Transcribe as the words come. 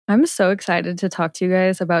I'm so excited to talk to you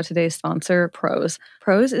guys about today's sponsor, Prose.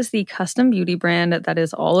 Prose is the custom beauty brand that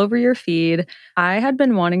is all over your feed. I had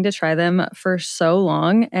been wanting to try them for so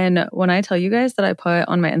long, and when I tell you guys that I put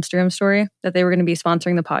on my Instagram story that they were going to be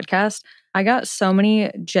sponsoring the podcast, I got so many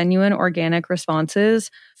genuine organic responses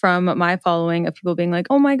from my following of people being like,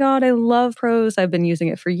 oh my God, I love Prose. I've been using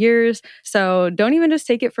it for years. So don't even just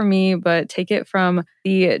take it from me, but take it from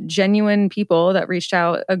the genuine people that reached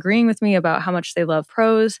out agreeing with me about how much they love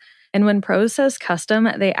Prose. And when Prose says custom,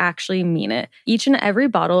 they actually mean it. Each and every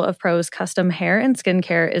bottle of Prose custom hair and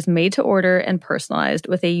skincare is made to order and personalized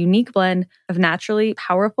with a unique blend of naturally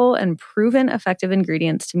powerful and proven effective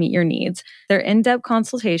ingredients to meet your needs. Their in-depth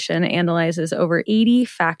consultation analyzes over 80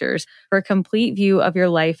 factors for a complete view of your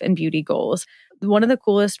life and beauty goals. One of the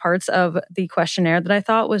coolest parts of the questionnaire that I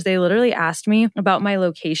thought was they literally asked me about my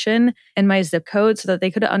location and my zip code so that they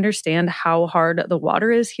could understand how hard the water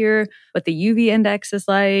is here, what the UV index is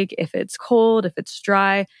like, if it's cold, if it's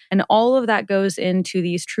dry, and all of that goes into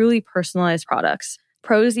these truly personalized products.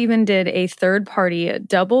 Prose even did a third-party,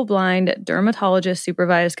 double-blind,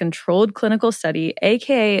 dermatologist-supervised controlled clinical study,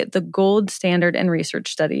 aka the gold standard in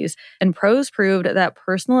research studies, and Prose proved that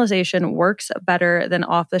personalization works better than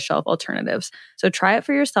off-the-shelf alternatives. So try it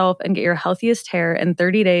for yourself and get your healthiest hair in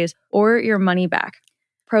 30 days or your money back.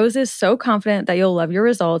 Prose is so confident that you'll love your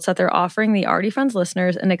results that they're offering the Already Friends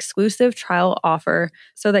listeners an exclusive trial offer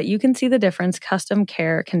so that you can see the difference custom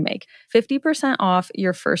care can make. 50% off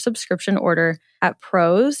your first subscription order at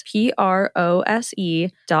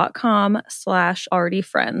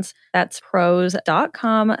prose.com/alreadyfriends. That's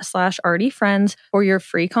prose.com/alreadyfriends for your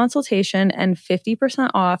free consultation and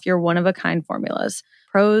 50% off your one-of-a-kind formulas.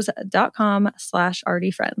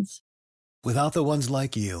 prose.com/alreadyfriends. Without the ones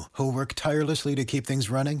like you, who work tirelessly to keep things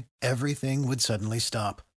running, everything would suddenly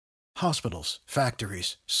stop. Hospitals,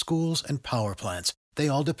 factories, schools, and power plants, they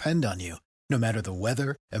all depend on you. No matter the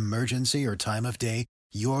weather, emergency, or time of day,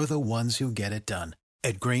 you're the ones who get it done.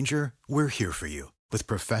 At Grainger, we're here for you with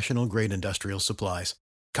professional-grade industrial supplies.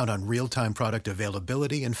 Count on real-time product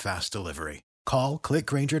availability and fast delivery. Call, click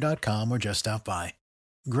Grainger.com, or just stop by.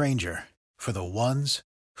 Grainger, for the ones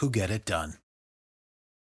who get it done.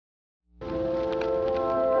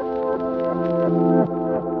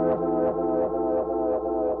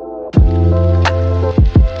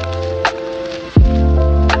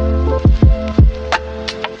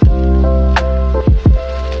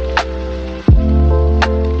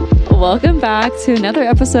 Welcome back to another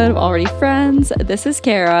episode of Already Friends. This is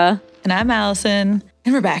Kara. And I'm Allison.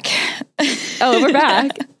 And we're back. Oh, we're back.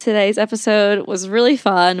 Today's episode was really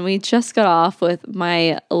fun. We just got off with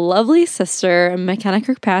my lovely sister, McKenna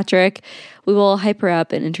Kirkpatrick. We will hype her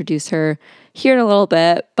up and introduce her here in a little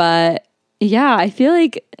bit. But yeah, I feel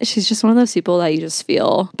like she's just one of those people that you just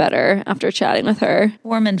feel better after chatting with her.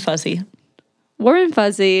 Warm and fuzzy. Warm and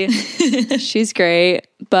fuzzy. She's great.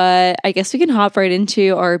 But I guess we can hop right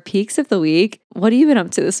into our peaks of the week. What have you been up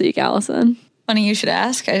to this week, Allison? Funny you should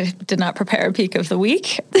ask. I did not prepare a peak of the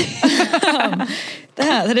week.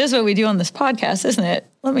 That is what we do on this podcast, isn't it?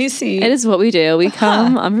 Let me see. It is what we do. We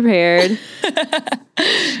come unprepared.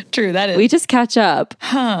 True, that is. We just catch up.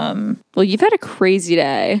 Well, you've had a crazy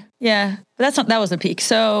day. Yeah, but that was a peak.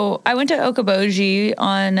 So I went to Okoboji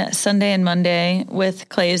on Sunday and Monday with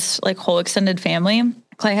Clay's whole extended family.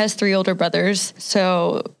 Clay has 3 older brothers,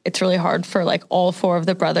 so it's really hard for all 4 of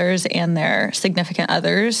the brothers and their significant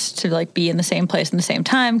others to be in the same place in the same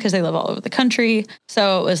time because they live all over the country.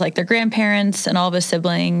 So it was their grandparents and all of his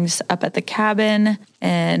siblings up at the cabin,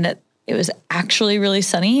 and it was actually really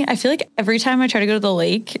sunny. I feel like every time I try to go to the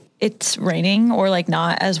lake, it's raining or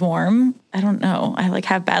not as warm. I don't know. I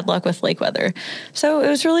have bad luck with lake weather. So it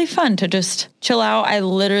was really fun to just chill out. I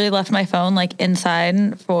literally left my phone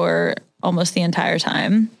inside for almost the entire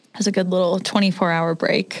time. It was a good little 24-hour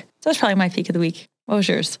break. So that's probably my peak of the week. What was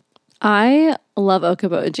yours? I love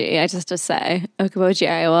Okoboji. I just to say, Okoboji,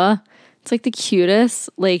 Iowa. It's the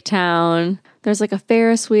cutest lake town. There's a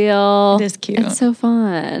Ferris wheel. It is cute. It's so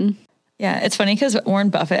fun. Yeah, it's funny because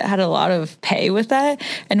Warren Buffett had a lot of pay with that.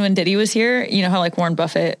 And when Diddy was here, you know how Warren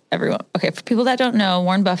Buffett, okay, for people that don't know,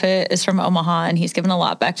 Warren Buffett is from Omaha and he's given a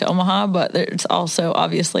lot back to Omaha, but there's also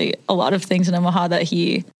obviously a lot of things in Omaha that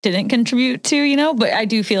he didn't contribute to, but I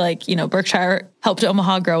do feel Berkshire helped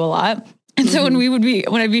Omaha grow a lot. And so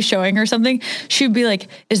when I'd be showing her something, she'd be like,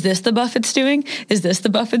 is this the buff it's doing? Is this the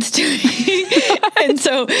buff it's doing? And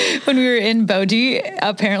so when we were in Boji,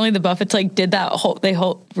 apparently the Buffets like did that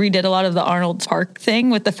redid a lot of the Arnold Park thing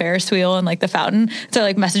with the Ferris wheel and like the fountain. So I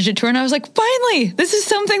like messaged it to her and I was like, finally, this is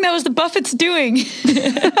something that was the Buffets doing.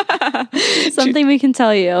 Something we can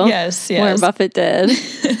tell you. Yes. Warren Buffett did.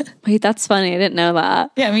 Wait, that's funny. I didn't know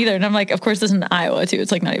that. Yeah, me either. And I'm like, of course this is in Iowa too.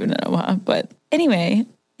 It's like not even in Omaha. But anyway,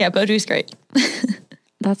 yeah, Boju's great.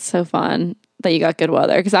 That's so fun that you got good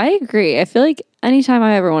weather. Because I agree. I feel like anytime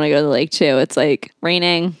I ever want to go to the lake too, it's like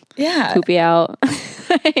raining, poopy out.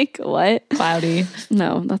 Like what? Cloudy.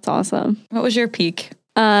 No, that's awesome. What was your peak?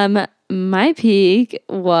 My peak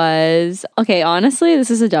was, okay, honestly,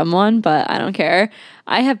 this is a dumb one, but I don't care.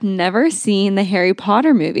 I have never seen the Harry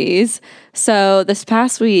Potter movies. So this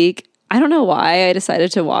past week, I don't know why I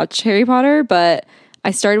decided to watch Harry Potter, but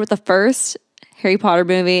I started with the first Harry Potter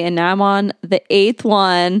movie and now I'm on the 8th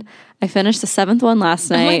one. I finished the 7th one last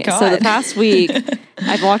night. Oh my God. So the past week,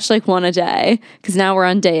 I've watched like one a day because now we're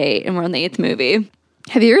on day 8 and we're on the 8th movie.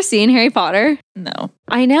 Have you ever seen Harry Potter? No.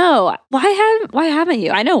 I know. Why haven't you?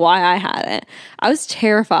 I know why I hadn't. I was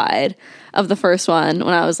terrified of the first one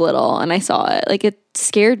when I was little and I saw it. Like it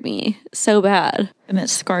scared me so bad. And it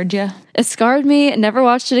scarred you? It scarred me. Never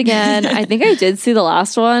watched it again. I think I did see the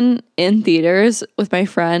last one in theaters with my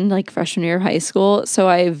friend like freshman year of high school. So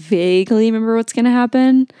I vaguely remember what's going to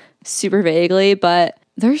happen. Super vaguely, but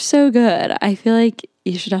they're so good. I feel like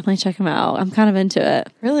you should definitely check them out. I'm kind of into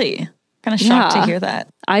it. Really? Kind of shocked to hear that.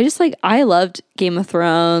 I loved Game of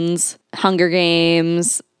Thrones, Hunger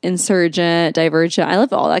Games, Insurgent, Divergent. I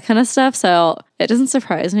love all that kind of stuff. So it doesn't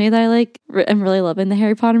surprise me that I'm really loving the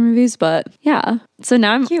Harry Potter movies. But yeah. So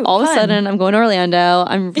now I'm all of a sudden I'm going to Orlando.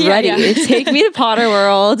 I'm ready. Yeah. Take me to Potter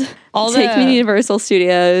World. Take me to Universal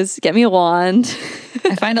Studios. Get me a wand.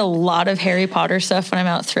 I find a lot of Harry Potter stuff when I'm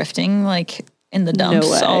out thrifting, like in the dumps.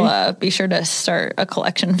 No way. I'll be sure to start a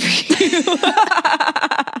collection for you.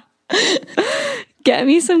 Get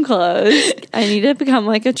me some clothes. I need to become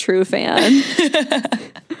like a true fan. Wait,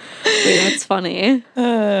 that's funny.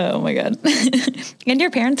 Oh my God. And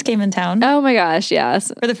your parents came in town. Oh my gosh,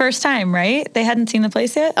 yes. For the first time, right? They hadn't seen the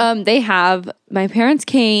place yet? They have. My parents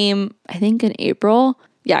came, I think in April.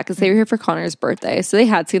 Yeah, because they were here for Connor's birthday. So they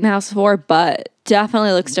had seen the house before, but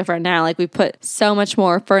definitely looks different now. Like we put so much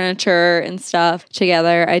more furniture and stuff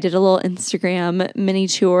together. I did a little Instagram mini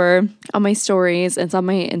tour on my stories. It's on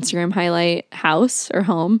my Instagram highlight house or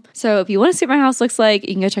home. So if you want to see what my house looks like,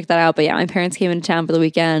 you can go check that out. But yeah, my parents came into town for the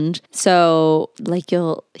weekend. So like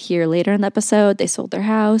you'll hear later in the episode, they sold their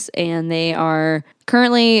house and they are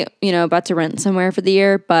currently, about to rent somewhere for the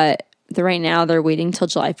year, but right now they're waiting till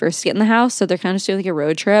July 1st to get in the house. So they're kind of doing like a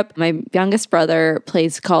road trip. My youngest brother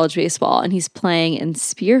plays college baseball and he's playing in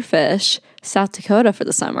Spearfish, South Dakota for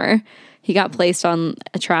the summer. He got placed on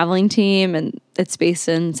a traveling team and it's based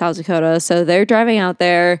in South Dakota. So they're driving out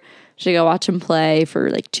there to go watch him play for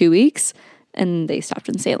like 2 weeks. And they stopped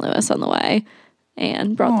in St. Louis on the way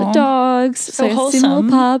and brought the dogs. So I wholesome. see little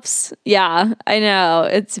pups. Yeah, I know.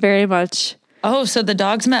 It's very much. Oh, so the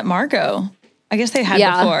dogs met Margot. I guess they had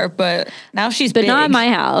before, but now she's big. But not at my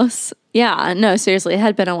house. Yeah, no, seriously, it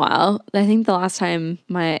had been a while. I think the last time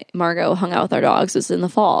my Margot hung out with our dogs was in the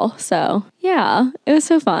fall. So yeah, it was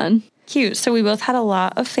so fun. Cute. So we both had a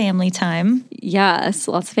lot of family time. Yes,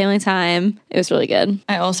 lots of family time. It was really good.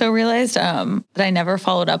 I also realized that I never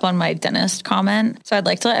followed up on my dentist comment. So I'd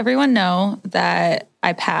like to let everyone know that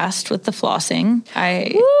I passed with the flossing.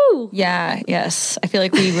 Woo! Yeah, yes. I feel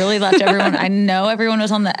like we really left everyone. I know everyone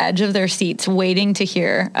was on the edge of their seats waiting to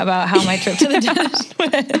hear about how my trip to the dentist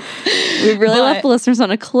went. We really left the listeners on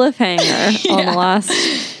a cliffhanger on the last,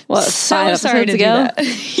 so 5 sorry episodes to ago? do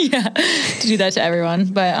that. Yeah, to do that to everyone.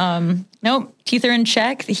 But nope, teeth are in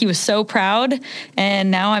check. He was so proud. And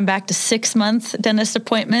now I'm back to 6-month dentist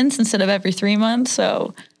appointments instead of every 3 months.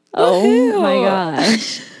 So, oh my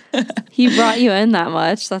gosh. He brought you in that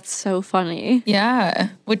much. That's so funny. Yeah,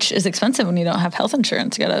 which is expensive when you don't have health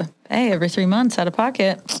insurance. You gotta pay every 3 months out of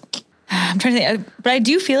pocket. I'm trying to think, but I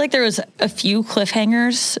do feel like there was a few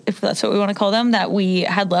cliffhangers, if that's what we want to call them, that we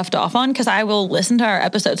had left off on, because I will listen to our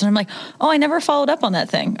episodes and I'm like, oh, I never followed up on that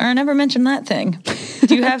thing, or I never mentioned that thing.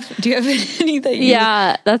 Do you have any that you?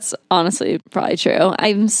 Yeah, that's honestly probably true.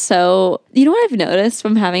 You know what I've noticed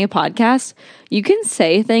from having a podcast? You can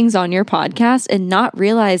say things on your podcast and not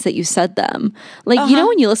realize that you said them. Like, you know,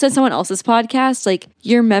 when you listen to someone else's podcast, like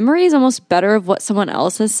your memory is almost better of what someone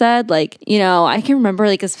else has said. Like, I can remember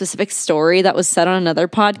like a specific story that was said on another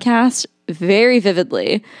podcast very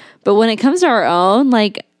vividly. But when it comes to our own,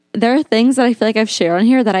 like there are things that I feel like I've shared on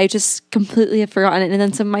here that I just completely have forgotten. And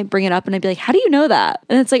then someone might bring it up and I'd be like, how do you know that?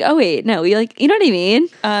 And it's like, oh wait, no, you know what I mean?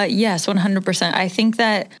 Yes, 100%. I think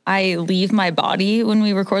that I leave my body when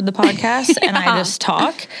we record the podcast and I just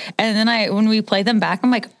talk. And then when we play them back,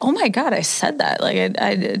 I'm like, oh my God, I said that. Like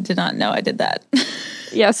I did not know I did that.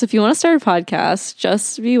 Yeah. So if you want to start a podcast,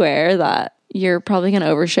 just beware that you're probably going to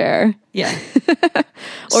overshare. Yeah.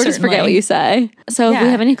 Or just forget what you say. So if we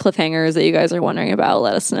have any cliffhangers that you guys are wondering about,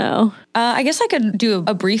 let us know. I guess I could do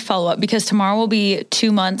a brief follow-up because tomorrow will be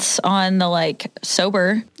 2 months on the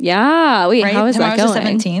sober. Yeah. Wait, right? How is Tomorrow's that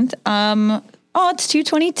going? The 17th. It's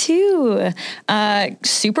 2/22.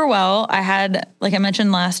 Super well. I had, like I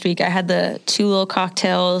mentioned last week, I had the 2 little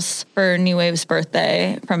cocktails for New Wave's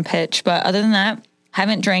birthday from Pitch. But other than that,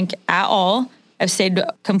 haven't drank at all. I've stayed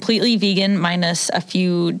completely vegan minus a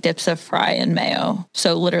few dips of fry and mayo.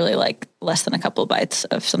 So literally less than a couple of bites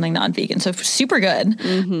of something non-vegan. So super good.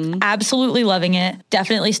 Mm-hmm. Absolutely loving it.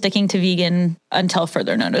 Definitely sticking to vegan until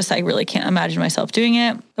further notice. I really can't imagine myself doing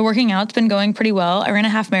it. The working out's been going pretty well. I ran a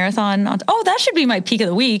half marathon. That should be my peak of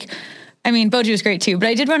the week. I mean, Boji was great too, but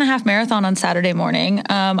I did run a half marathon on Saturday morning.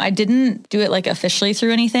 I didn't do it officially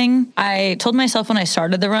through anything. I told myself when I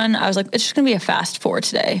started the run, I was like, it's just going to be a fast 4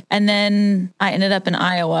 today. And then I ended up in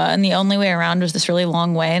Iowa and the only way around was this really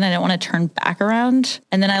long way and I didn't want to turn back around.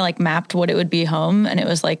 And then I mapped what it would be home and it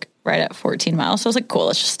was right at 14 miles. So I was like, cool,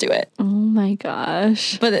 let's just do it. Oh my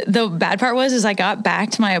gosh. But the bad part was I got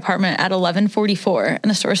back to my apartment at 11:44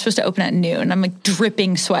 and the store was supposed to open at noon. I'm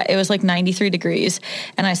dripping sweat. It was 93 degrees.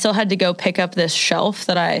 And I still had to go pick up this shelf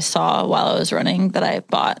that I saw while I was running that I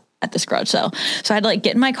bought at this garage sale. So I had to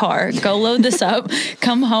get in my car, go load this up,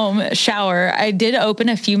 come home, shower. I did open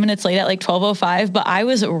a few minutes late at 12:05, but I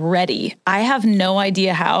was ready. I have no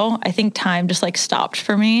idea how. I think time just stopped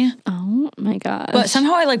for me. Oh my gosh. But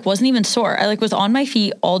somehow I wasn't even sore. I was on my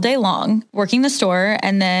feet all day long working the store.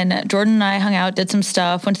 And then Jordan and I hung out, did some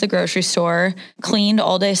stuff, went to the grocery store, cleaned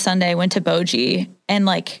all day Sunday, went to Boji. And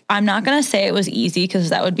I'm not going to say it was easy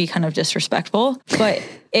because that would be kind of disrespectful, but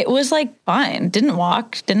it was fine. Didn't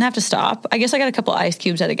walk, didn't have to stop. I guess I got a couple ice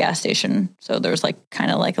cubes at a gas station. So there was kind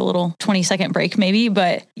of a little 20-second break maybe,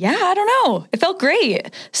 but yeah, I don't know. It felt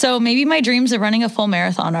great. So maybe my dreams of running a full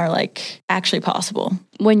marathon are actually possible.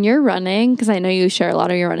 When you're running, because I know you share a lot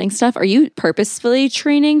of your running stuff, are you purposefully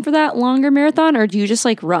training for that longer marathon or do you just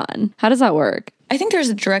run? How does that work? I think there's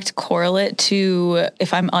a direct correlate to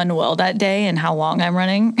if I'm unwell that day and how long I'm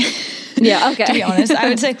running. Yeah, okay. To be honest, I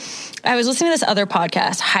would say I was listening to this other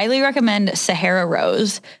podcast. Highly recommend Sahara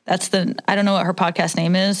Rose. I don't know what her podcast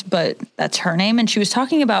name is, but that's her name. And she was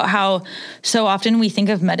talking about how so often we think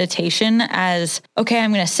of meditation as, okay,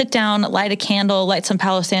 I'm going to sit down, light a candle, light some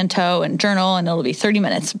Palo Santo and journal, and it'll be 30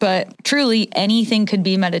 minutes. But truly anything could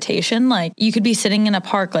be meditation. You could be sitting in a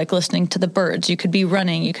park, listening to the birds. You could be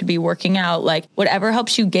running. You could be working out, whatever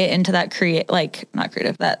helps you get into that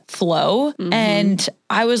that flow. Mm-hmm. And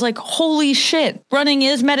I was holy shit, running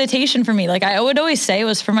is meditation for me. I would always say it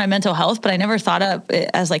was for my mental health, but I never thought of it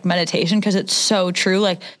as meditation because it's so true.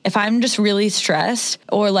 If I'm just really stressed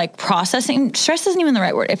or processing, stress isn't even the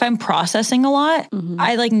right word. If I'm processing a lot, mm-hmm.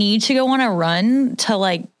 I need to go on a run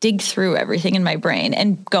to dig through everything in my brain.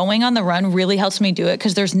 And going on the run really helps me do it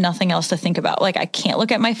because there's nothing else to think about. I can't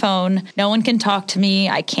look at my phone. No one can talk to me.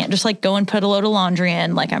 I can't just go and put a load of laundry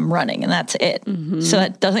in. I'm running and that's it. Mm-hmm. So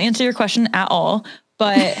that doesn't answer your question at all.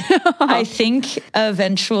 But I think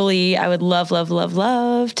eventually I would love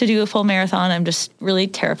to do a full marathon. I'm just really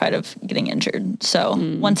terrified of getting injured. So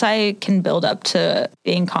once I can build up to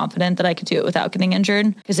being confident that I could do it without getting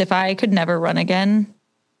injured, because if I could never run again,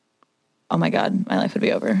 oh my God, my life would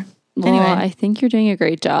be over. Well, anyway. I think you're doing a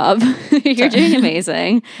great job. You're doing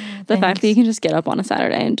amazing. The fact that you can just get up on a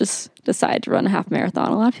Saturday and just decide to run a half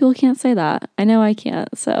marathon. A lot of people can't say that. I know I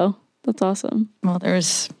can't. So that's awesome. Well,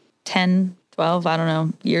 there's 10, 12, I don't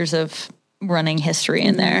know, years of running history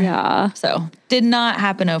in there. Yeah. So did not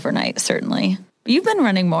happen overnight, certainly. But you've been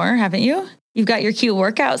running more, haven't you? You've got your cute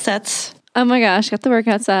workout sets. Oh my gosh, got the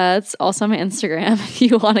workout sets. Also on my Instagram if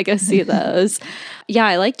you want to go see those. Yeah,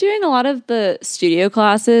 I like doing a lot of the studio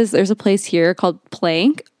classes. There's a place here called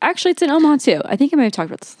Plank. Actually, it's in Omaha too. I think I might have talked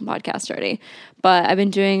about this on the podcast already. But I've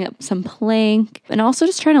been doing some plank and also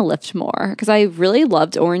just trying to lift more because I really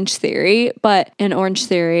loved Orange Theory. But in Orange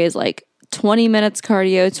Theory is 20 minutes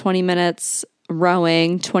cardio, 20 minutes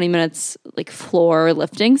rowing, 20 minutes floor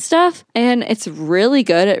lifting stuff. And it's really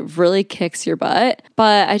good. It really kicks your butt.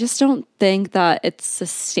 But I just don't think that it's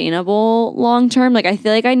sustainable long term. Like I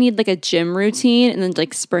feel like I need like a gym routine and then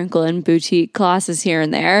like sprinkle in boutique classes here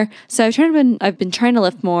and there. So I've been trying to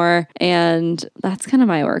lift more, and that's kind of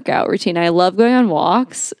my workout routine. I love going on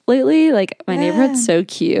walks lately. Like my neighborhood's so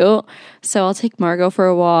cute. So I'll take Margot for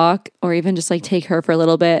a walk, or even just like take her for a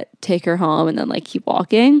little bit, take her home, and then like keep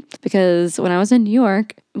walking. Because when I was in New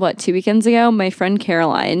York, 2 weekends ago, my friend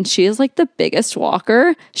Caroline, she is like the biggest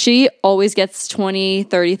walker. She always gets 20,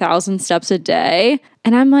 30,000 steps a day.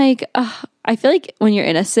 And I'm like, I feel like when you're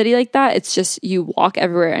in a city like that, it's just you walk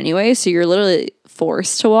everywhere anyway. So you're literally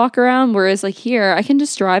forced to walk around. Whereas like here, I can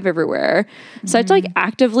just drive everywhere. So I have to like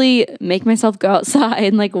actively make myself go outside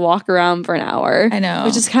and like walk around for an hour. I know.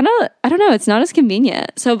 Which is kind of, I don't know, it's not as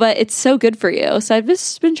convenient. So, but it's so good for you. So I've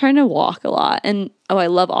just been trying to walk a lot. And I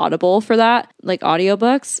love Audible for that, like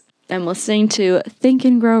audiobooks. I'm listening to Think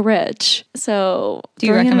and Grow Rich. So do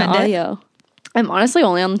you recommend audio? I'm honestly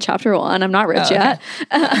only on chapter 1. I'm not rich yet.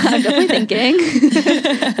 I'm definitely thinking.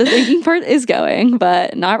 The thinking part is going,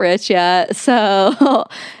 but not rich yet. So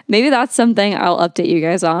maybe that's something I'll update you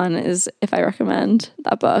guys on, is if I recommend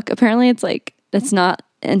that book. Apparently it's not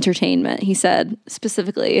entertainment. He said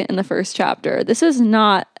specifically in the first chapter, this is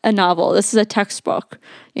not a novel. This is a textbook.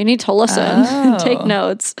 You need to listen, take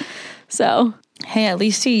notes. So, hey, at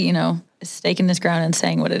least he, is staking his ground and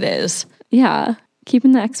saying what it is. Yeah.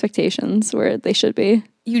 Keeping the expectations where they should be.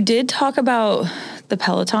 You did talk about the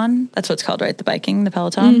Peloton. That's what it's called, right? The biking, the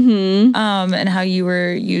Peloton. Mm-hmm. And how you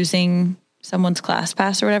were using someone's class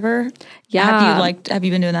pass or whatever. Yeah. Have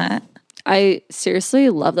you been doing that? I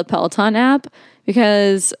seriously love the Peloton app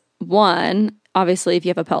because, one, obviously if you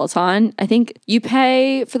have a Peloton, I think you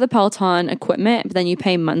pay for the Peloton equipment, but then you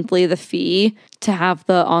pay monthly the fee to have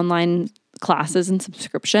the online classes and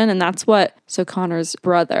subscription. And that's so Connor's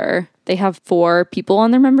brother, they have 4 people on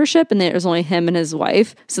their membership, and there's only him and his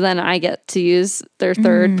wife. So then I get to use their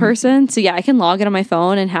third person. So yeah, I can log in on my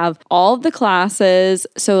phone and have all of the classes.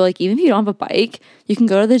 So like, even if you don't have a bike, you can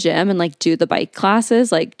go to the gym and like do the bike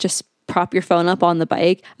classes, like just prop your phone up on the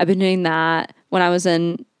bike. I've been doing that. When I was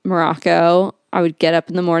in Morocco, I would get up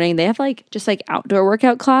in the morning. They have just outdoor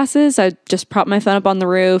workout classes. I would just prop my phone up on the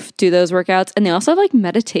roof, do those workouts. And they also have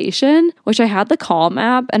meditation, which I had the Calm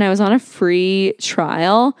app, and I was on a free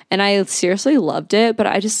trial, and I seriously loved it, but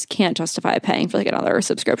I just can't justify paying for another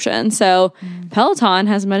subscription. So Peloton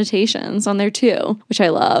has meditations on there too, which I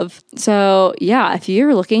love. So yeah, if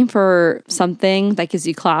you're looking for something that gives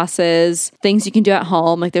you classes, things you can do at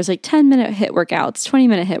home, there's 10-minute HIIT workouts,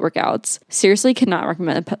 20-minute HIIT workouts, seriously cannot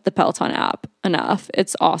recommend the Peloton app enough.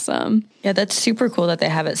 It's awesome. Yeah, that's super cool that they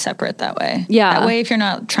have it separate that way. Yeah. That way, if you're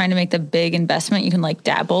not trying to make the big investment, you can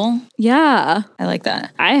dabble. Yeah. I like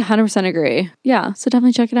that. I 100% agree. Yeah. So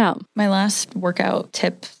definitely check it out. My last workout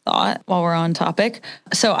tip thought while we're on topic.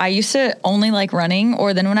 So I used to only like running,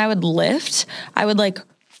 or then when I would lift, I would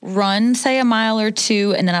run, say a mile or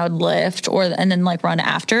 2, and then I would lift, and then run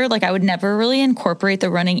after. I would never really incorporate the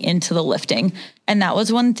running into the lifting. And that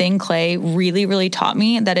was one thing Clay really, really taught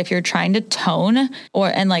me, that if you're trying to tone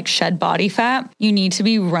and shed body fat, you need to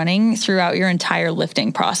be running throughout your entire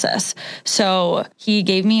lifting process. So he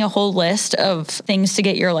gave me a whole list of things to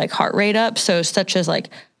get your heart rate up. So such as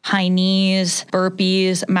high knees,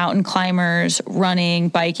 burpees, mountain climbers, running,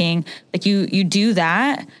 biking. You do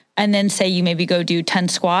that. And then say you maybe go do 10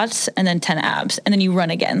 squats and then 10 abs, and then you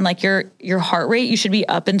run again. Your heart rate, you should be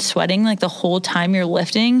up and sweating the whole time you're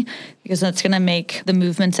lifting, because that's going to make the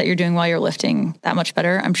movements that you're doing while you're lifting that much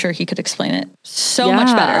better. I'm sure he could explain it so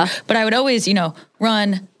much better. But I would always,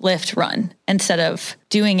 run, lift, run, instead of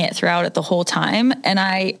doing it throughout it the whole time.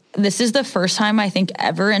 And this is the first time I think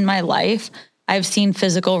ever in my life I've seen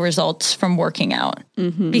physical results from working out.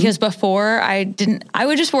 Because before I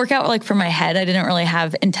would just work out for my head. I didn't really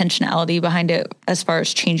have intentionality behind it as far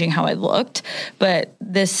as changing how I looked. But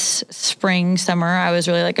this spring, summer, I was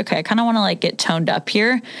really okay, I kind of want to get toned up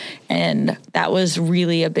here. And that was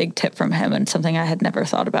really a big tip from him, and something I had never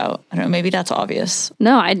thought about. I don't know, maybe that's obvious.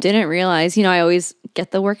 No, I didn't realize, I always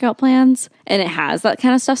get the workout plans and it has that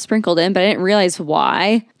kind of stuff sprinkled in, but I didn't realize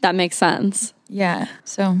why. That makes sense. Yeah.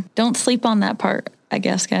 So don't sleep on that part, I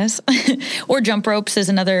guess, guys. Or jump ropes is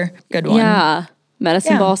another good one. Yeah.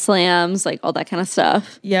 Medicine ball slams, all that kind of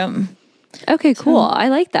stuff. Yep. Okay, cool. I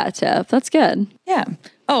like that tip. That's good. Yeah.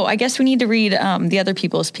 Oh, I guess we need to read the other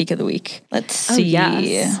people's peak of the week. Let's see.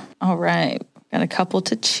 Yes. All right. Got a couple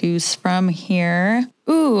to choose from here.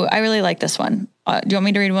 Ooh, I really like this one. Do you want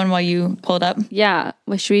me to read one while you pull it up? Yeah.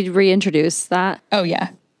 Well, should we reintroduce that? Oh,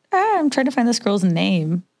 yeah. I'm trying to find this girl's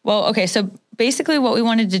name. Well, okay. So basically what we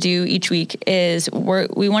wanted to do each week is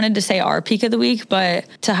we wanted to say our peak of the week, but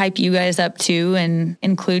to hype you guys up too and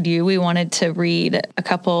include you, we wanted to read a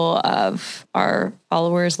couple of our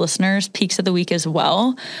followers, listeners, peaks of the week as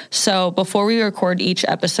well. So before we record each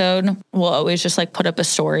episode, we'll always just like put up a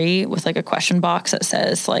story with like a question box that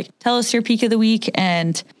says like, tell us your peak of the week.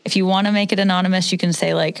 And if you want to make it anonymous, you can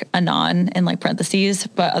say like anon in like parentheses,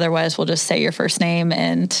 but otherwise we'll just say your first name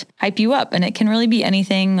and hype you up. And it can really be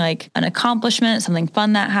anything like an accomplishment, something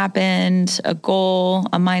fun that happened, a goal,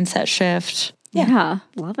 a mindset shift. Yeah.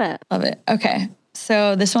 Love it. Love it. Okay.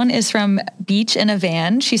 So this one is from Beach in a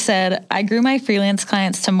Van. She said, I grew my freelance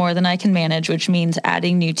clients to more than I can manage, which means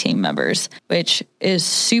adding new team members, which is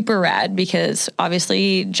super rad because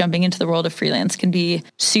obviously jumping into the world of freelance can be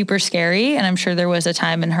super scary. And I'm sure there was a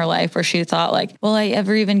time in her life where she thought like, will I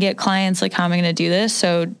ever even get clients? Like, how am I going to do this?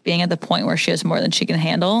 So being at the point where she has more than she can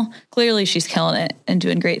handle, clearly she's killing it and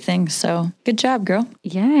doing great things. So good job, girl.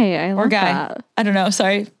 Yay. I love or guy. that. I don't know.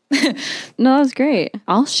 Sorry. No, that was great.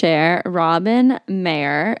 I'll share. Robin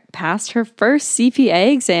Mayer passed her first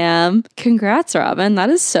CPA exam. Congrats, Robin. That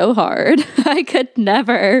is so hard. I could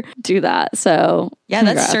never do that. So yeah,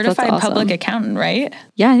 congrats. that's certified awesome. Public accountant, right?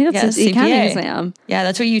 Yeah, I think that's Yeah, the accounting CPA. exam. Yeah,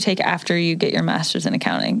 that's what you take after you get your master's in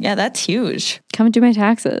accounting. Yeah, that's huge. Come and do my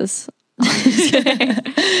taxes.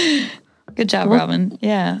 Good job, Robin.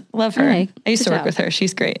 Yeah, love her. Hey, I used to good work job. with her.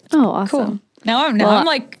 She's great. Oh, awesome. Cool. Now I'm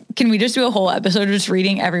like, can we just do a whole episode of just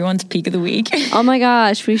reading everyone's peak of the week? Oh my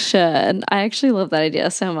gosh, we should. I actually love that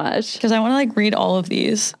idea so much. Because I want to like read all of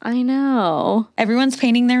these. I know. Everyone's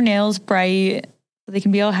painting their nails bright so they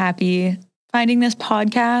can be all happy. Finding this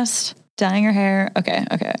podcast, dyeing her hair. Okay,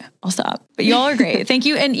 I'll stop. But you all are great. Thank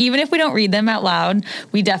you. And even if we don't read them out loud,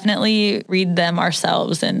 we definitely read them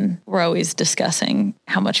ourselves. And we're always discussing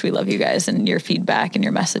how much we love you guys and your feedback and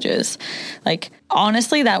your messages. Like,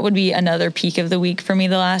 honestly, that would be another peak of the week for me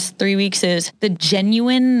the last 3 weeks is the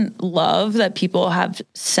genuine love that people have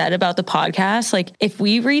said about the podcast. Like, if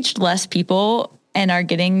we reached less people and are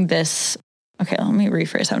getting this, okay, let me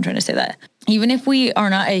rephrase how I'm trying to say that. Even if we are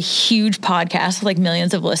not a huge podcast with like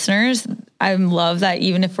millions of listeners, I love that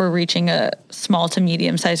even if we're reaching a small to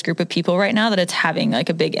medium-sized group of people right now, that it's having like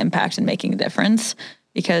a big impact and making a difference.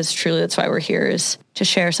 Because truly that's why we're here, is to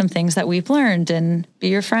share some things that we've learned and be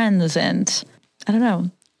your friends and I don't know.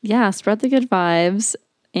 Yeah, spread the good vibes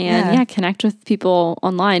and connect with people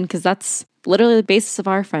online because that's literally the basis of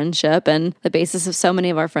our friendship and the basis of so many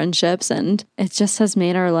of our friendships. And it just has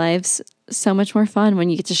made our lives so much more fun when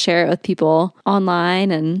you get to share it with people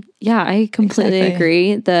online. And yeah, I completely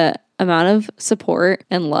agree. The amount of support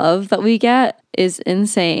and love that we get is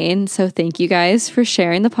insane. So thank you guys for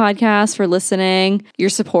sharing the podcast, for listening. Your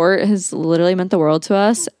support has literally meant the world to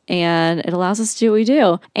us and it allows us to do what we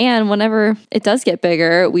do. And whenever it does get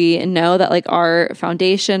bigger, we know that like our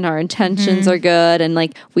foundation, our intentions are good and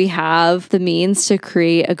like we have the means to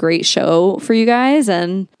create a great show for you guys.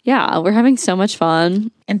 And yeah, we're having so much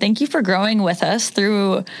fun. And thank you for growing with us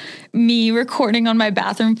through me recording on my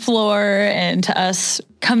bathroom floor and to us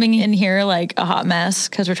coming in here like a hot mess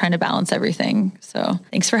because we're trying to balance everything. So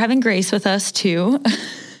thanks for having grace with us too.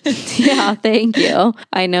 Yeah, thank you.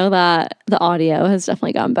 I know that the audio has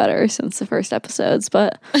definitely gotten better since the first episodes,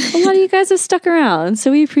 but a lot of you guys have stuck around,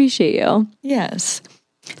 so we appreciate you. Yes.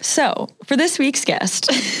 So for this week's guest,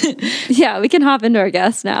 yeah, we can hop into our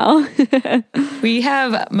guest now. we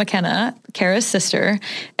have McKenna, Kara's sister,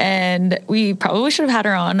 and we probably should have had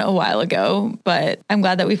her on a while ago, but I'm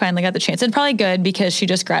glad that we finally got the chance. And probably good because she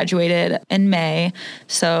just graduated in May.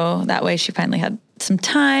 So that way she finally had some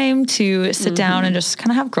time to sit down and just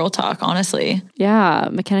kind of have girl talk, honestly. Yeah,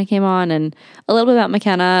 McKenna came on, and a little bit about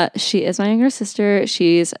McKenna. She is my younger sister.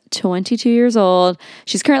 She's 22 years old.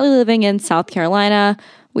 She's currently living in South Carolina.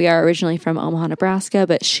 We are originally from Omaha, Nebraska,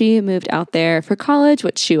 but she moved out there for college,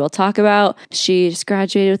 which she will talk about. She just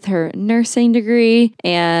graduated with her nursing degree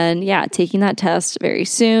and yeah, taking that test very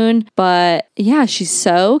soon. But yeah, she's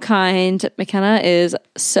so kind. McKenna is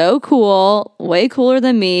so cool, way cooler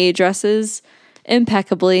than me, dresses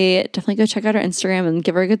impeccably. Definitely go check out her Instagram and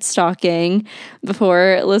give her a good stalking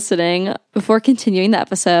before continuing the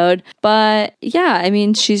episode. But yeah, I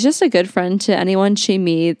mean, she's just a good friend to anyone she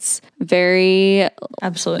meets. Very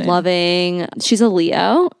absolutely loving. She's a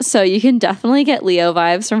Leo, so you can definitely get Leo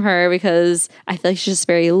vibes from her because I feel like she's just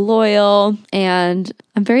very loyal, and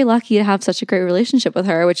I'm very lucky to have such a great relationship with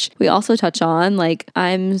her, which we also touch on. Like,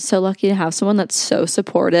 I'm so lucky to have someone that's so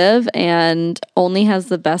supportive and only has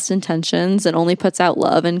the best intentions and only puts out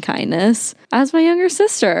love and kindness as my younger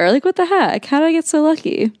sister. Like, what the heck? How did I get so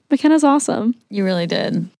lucky? McKenna's awesome. You really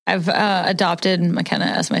did. I've adopted McKenna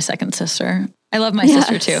as my second sister. I love my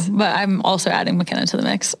sister too, but I'm also adding McKenna to the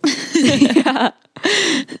mix. Yeah.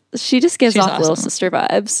 She just gives She's off little awesome. sister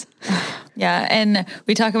vibes. Yeah. And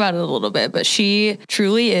we talk about it a little bit, but she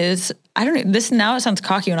truly is. I don't know. This now it sounds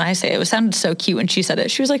cocky when I say it. It sounded so cute when she said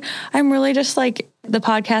it. She was like, I'm really just like the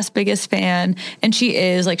podcast biggest fan. And she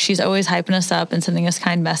is like, she's always hyping us up and sending us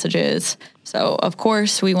kind messages. So of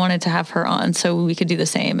course we wanted to have her on so we could do the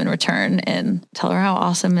same in return and tell her how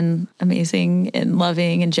awesome and amazing and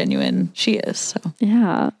loving and genuine she is. So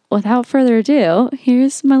Yeah. Without further ado,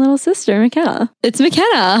 here's my little sister, McKenna. It's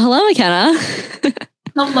McKenna. Hello, McKenna.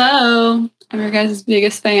 Hello. I'm your guys'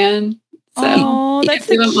 biggest fan. So oh, that's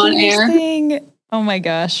the I'm on cutest air. thing. Oh my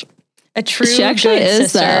gosh. A true She actually good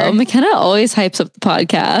is, sister. though. McKenna always hypes up the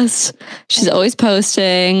podcast. She's always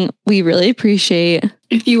posting. We really appreciate.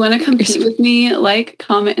 If you want to compete with me, like,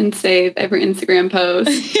 comment, and save every Instagram post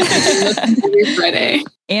every Friday.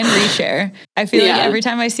 And reshare. I feel like Yeah. every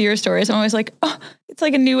time I see your stories, I'm always like, oh, it's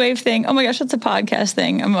like a new wave thing. Oh my gosh, it's a podcast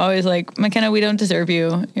thing. I'm always like, McKenna, we don't deserve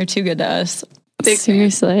you. You're too good to us. Big fan.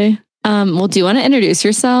 Seriously. Well, do you want to introduce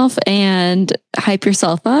yourself and hype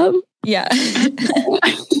yourself up? Yeah.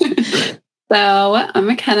 So I'm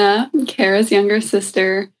McKenna, Kara's younger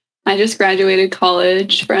sister. I just graduated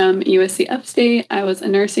college from USC Upstate. I was a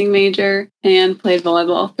nursing major and played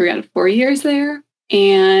volleyball 3 out of 4 years there.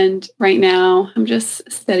 And right now I'm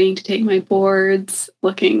just studying to take my boards,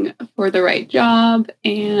 looking for the right job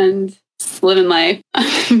and just living life.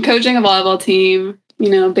 I'm coaching a volleyball team, you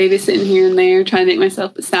know, babysitting here and there, trying to make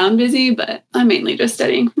myself sound busy, but I'm mainly just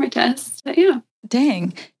studying for my tests. But yeah. Dang.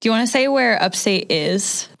 Do you want to say where Upstate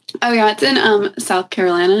is? Oh yeah, it's in South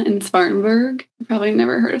Carolina in Spartanburg. You probably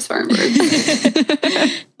never heard of Spartanburg.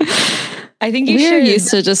 I think you We're should. used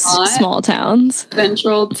to just not. small towns.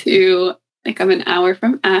 Central to, like, I'm an hour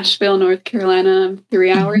from Asheville, North Carolina. I'm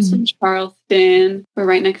 3 hours from Charleston. We're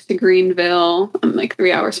right next to Greenville. I'm like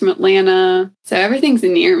 3 hours from Atlanta. So everything's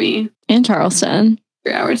near me. In Charleston.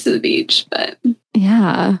 3 hours to the beach, but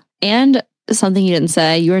Yeah. And something you didn't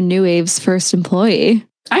say, you were New Wave's first employee.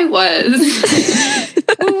 I was.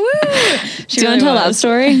 Woo! Do you want to tell that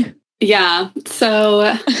story? Yeah.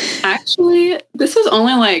 So actually, this was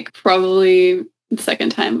only like probably the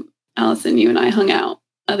second time, Allison, you and I hung out,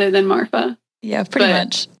 other than Marfa. Yeah, pretty But-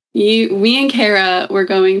 much. We and Kara were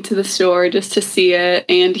going to the store just to see it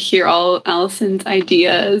and hear all Allison's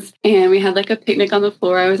ideas. And we had like a picnic on the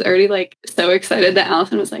floor. I was already like so excited that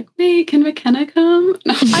Allison was like, wait, can McKenna come?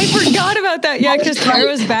 I forgot about that. Yeah, because Kara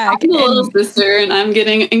was back. I'm the little And sister and I'm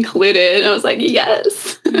getting included. I was like,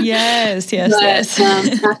 yes. yes. But, Yes.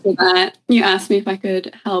 after that, you asked me if I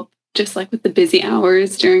could help just like with the busy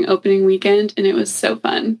hours during opening weekend. And it was so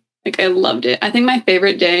fun. Like, I loved it. I think my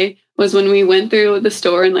favorite day was when we went through the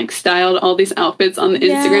store and like styled all these outfits on the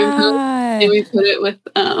Instagram post. And we put it with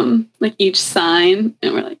like each sign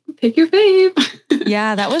and we're like, pick your fave.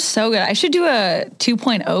 Yeah, that was so good. I should do a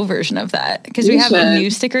 2.0 version of that because we You have should. new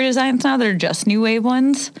sticker designs now that are just new wave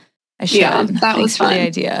ones. I should. Yeah, that was Thanks for the fun.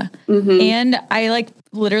 idea. Mhm. And I like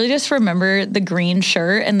literally just remember the green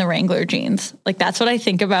shirt and the Wrangler jeans. Like that's what I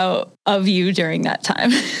think about of you during that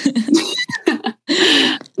time.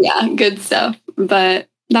 Yeah, good stuff. But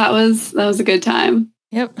that was a good time.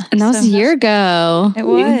 Yep. And that was a So- year ago. It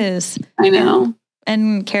was. I know.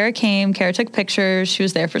 And Kara came. Kara took pictures. She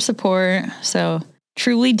was there for support. So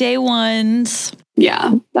truly day ones.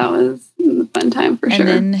 Yeah, that was a fun time for And sure.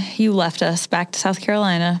 then you left us back to South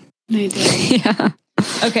Carolina. I did. Yeah.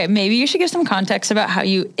 Okay, maybe you should give some context about how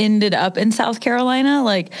you ended up in South Carolina,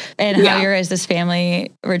 like, and how Yeah. your guys'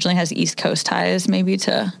 family originally has East Coast ties, maybe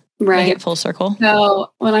to make Right. it full circle.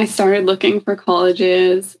 So when I started looking for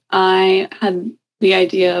colleges, I had the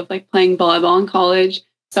idea of like playing volleyball in college.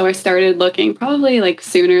 So I started looking probably like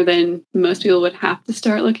sooner than most people would have to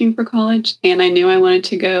start looking for college. And I knew I wanted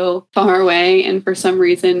to go far away. And for some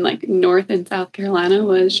reason, like North and South Carolina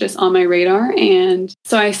was just on my radar. And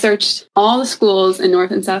so I searched all the schools in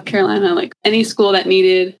North and South Carolina, like any school that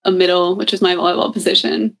needed a middle, which is my volleyball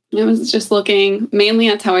position. I was just looking, mainly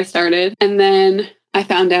that's how I started. And then I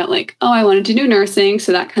found out like, oh, I wanted to do nursing.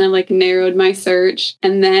 So that kind of like narrowed my search.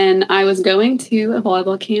 And then I was going to a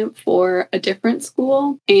volleyball camp for a different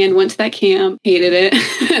school and went to that camp, hated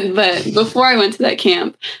it. But before I went to that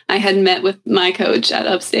camp, I had met with my coach at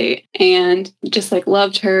Upstate and just like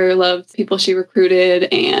loved her, loved people she recruited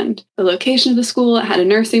and the location of the school. It had a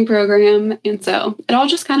nursing program. And so it all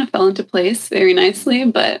just kind of fell into place very nicely.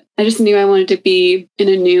 But I just knew I wanted to be in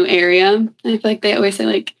a new area. And I feel like they always say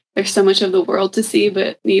like, there's so much of the world to see,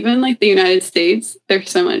 but even like the United States, there's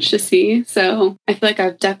so much to see. So I feel like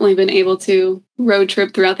I've definitely been able to road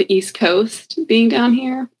trip throughout the East Coast being down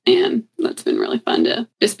here. And that's been really fun to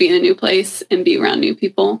just be in a new place and be around new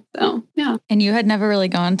people. So yeah. And you had never really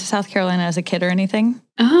gone to South Carolina as a kid or anything?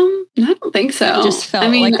 I don't think so. Just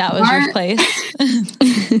felt like that was your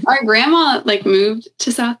place. Our grandma like moved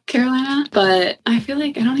to South Carolina, but I feel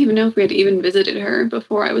like I don't even know if we had even visited her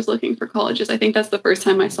before I was looking for colleges. I think that's the first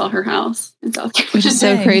time I saw her house in South Carolina. Which is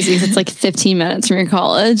so crazy. It's like 15 minutes from your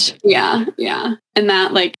college. Yeah. And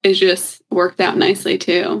that like is just worked out nicely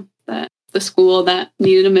too. That the school that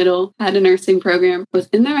needed a middle, had a nursing program, was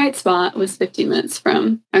in the right spot, was 15 minutes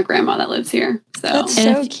from our grandma that lives here. So that's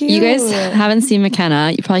and so cute. You guys haven't seen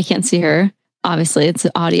McKenna. You probably can't see her. Obviously, it's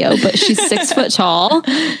audio, but she's 6 foot tall.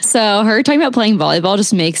 So her talking about playing volleyball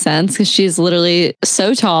just makes sense because she's literally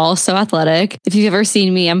so tall, so athletic. If you've ever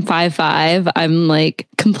seen me, I'm 5'5". I'm like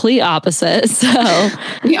complete opposite. So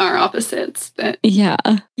we are opposites, but yeah.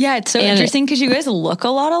 Yeah, it's so interesting because you guys look a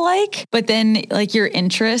lot alike, but then like your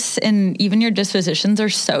interests and even your dispositions are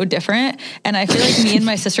so different. And I feel like me and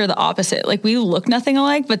my sister are the opposite. Like we look nothing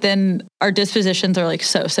alike, but then our dispositions are like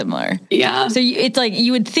so similar. Yeah. So it's like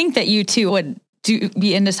you would think that you two would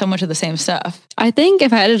be into so much of the same stuff. I think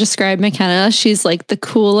if I had to describe McKenna, she's like the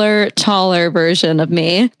cooler, taller version of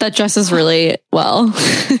me that dresses really well.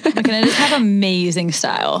 McKenna does have amazing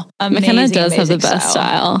style. McKenna does have the best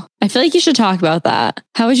style. I feel like you should talk about that.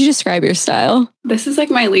 How would you describe your style? This is like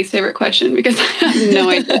my least favorite question because I have no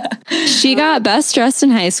idea. She got best dressed in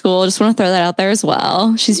high school. Just want to throw that out there as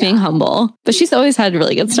well. She's being humble, but she's always had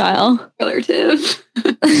really good style. Relative.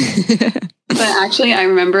 But actually, I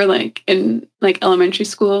remember like in like elementary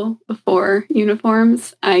school before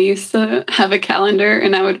uniforms, I used to have a calendar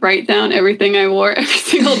and I would write down everything I wore every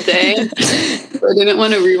single day. I didn't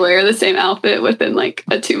want to rewear the same outfit within like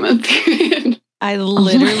a 2-month period. I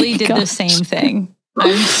literally did the same thing.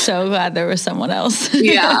 I'm so glad there was someone else.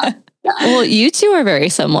 Yeah. Well, you two are very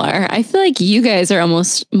similar. I feel like you guys are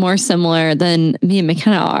almost more similar than me and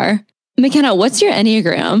McKenna are. McKenna, what's your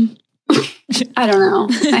Enneagram? I don't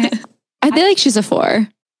know. I feel like she's a 4.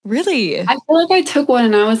 Really? I feel like I took one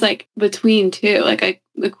and I was like between two. Like it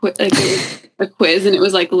was a quiz and it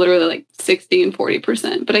was like literally like 60 and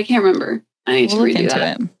 40%, but I can't remember. I need to redo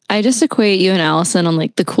that. I just equate you and Allison on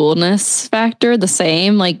like the coolness factor the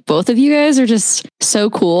same. Like both of you guys are just so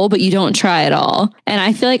cool, but you don't try at all. And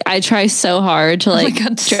I feel like I try so hard to like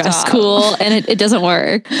dress cool and it doesn't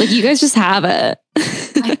work. Like you guys just have it.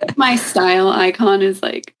 I think my style icon is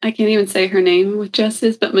like, I can't even say her name with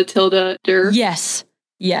justice, but Matilda Durr. Yes.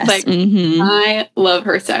 Like I love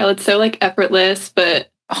her style. It's so like effortless,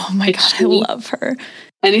 but oh my God, I love her.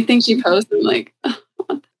 Anything she posts, I'm like,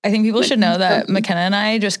 I think people should know that McKenna and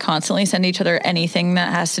I just constantly send each other anything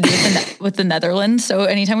that has to do with the Netherlands. So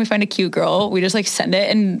anytime we find a cute girl, we just like send it.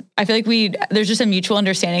 And I feel like there's just a mutual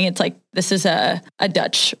understanding. It's like, this is a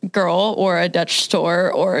Dutch girl or a Dutch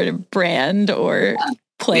store or a brand or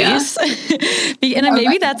place. Yeah. And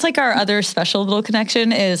maybe that's like our other special little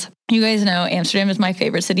connection is, you guys know Amsterdam is my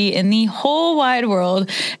favorite city in the whole wide world.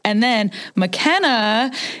 And then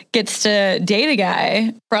McKenna gets to date a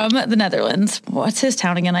guy from the Netherlands. What's his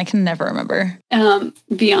town again? I can never remember.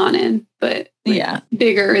 Vianen, but like,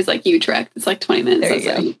 bigger is like Utrecht. It's like 20 minutes.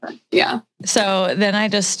 There you go. Yeah. So then I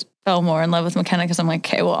just fell more in love with McKenna because I'm like,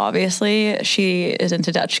 okay, well, obviously she is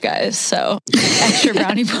into Dutch guys. So extra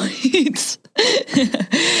brownie points.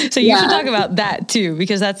 So you should talk about that too,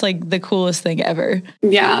 because that's like the coolest thing ever.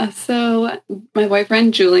 Yeah. So my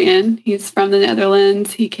boyfriend, Julian, he's from the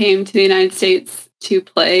Netherlands. He came to the United States to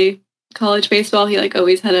play college baseball. He like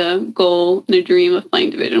always had a goal and a dream of playing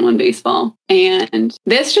Division I baseball. And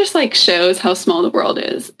this just like shows how small the world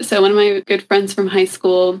is. So one of my good friends from high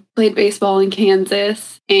school played baseball in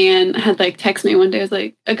Kansas and had like text me one day. I was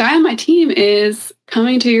like, a guy on my team is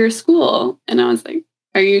coming to your school. And I was like,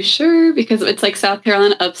 are you sure? Because it's like South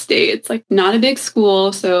Carolina upstate. It's like not a big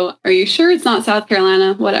school. So are you sure it's not South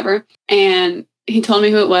Carolina? Whatever. And he told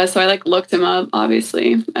me who it was. So I like looked him up,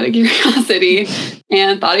 obviously, out of curiosity,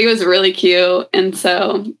 and thought he was really cute. And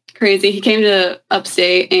so crazy. He came to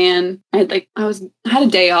upstate and I had a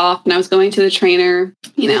day off and I was going to the trainer,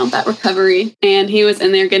 that recovery. And he was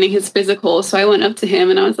in there getting his physical. So I went up to him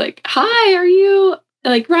and I was like, hi, are you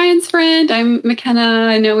like Ryan's friend? I'm McKenna.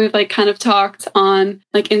 I know we've like kind of talked on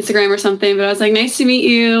like Instagram or something, but I was like, nice to meet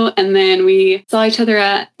you. And then we saw each other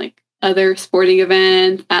at like other sporting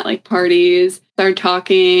events, at like parties, started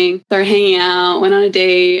talking, started hanging out, went on a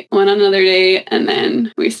date, went on another date, and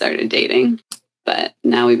then we started dating. But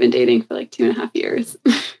now we've been dating for like 2.5 years.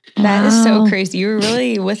 That is so crazy. You were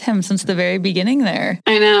really with him since the very beginning there.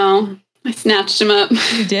 I know. I snatched him up.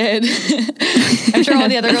 You did. I'm sure all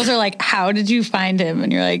the other girls are like, how did you find him?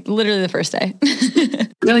 And you're like, literally the first day.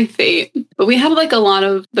 Really fate. But we have like a lot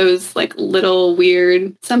of those like little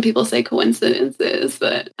weird, some people say coincidences,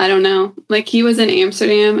 but I don't know. Like he was in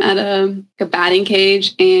Amsterdam at a batting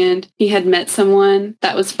cage and he had met someone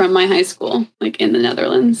that was from my high school, like in the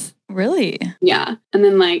Netherlands. Really? Yeah. And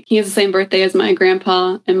then like he has the same birthday as my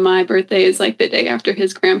grandpa and my birthday is like the day after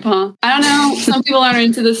his grandpa. I don't know. Some people aren't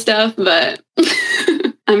into this stuff, but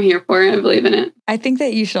I'm here for it. I believe in it. I think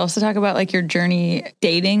that you should also talk about like your journey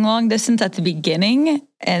dating long distance at the beginning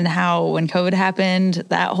and how when COVID happened,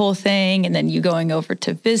 that whole thing, and then you going over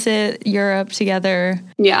to visit Europe together.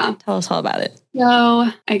 Yeah. Tell us all about it. So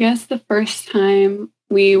I guess the first time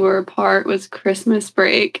we were apart was Christmas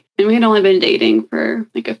break, and we had only been dating for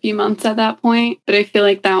like a few months at that point. But I feel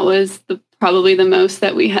like that was probably the most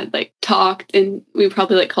that we had like talked, and we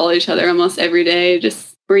probably like called each other almost every day. Just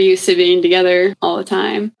we're used to being together all the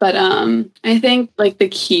time. But I think like the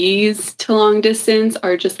keys to long distance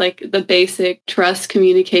are just like the basic trust,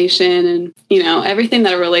 communication, and everything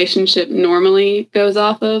that a relationship normally goes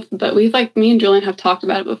off of. But we've like me and Julian have talked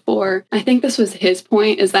about it before. I think this was his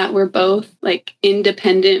point, is that we're both like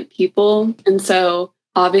independent people, and so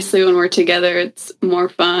obviously when we're together it's more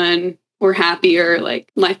fun, we're happier, like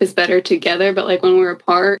life is better together. But like when we're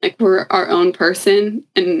apart, like we're our own person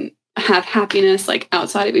and have happiness like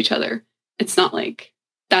outside of each other. It's not like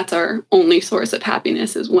that's our only source of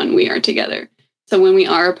happiness is when we are together. So when we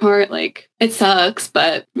are apart, like it sucks,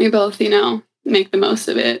 but we both, make the most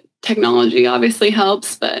of it. Technology obviously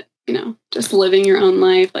helps, but just living your own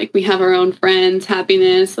life. Like we have our own friends,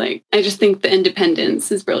 happiness. Like I just think the independence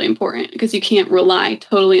is really important because you can't rely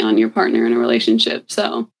totally on your partner in a relationship.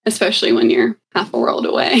 So especially when you're half a world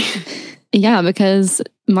away. Yeah, because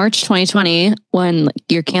March 2020, when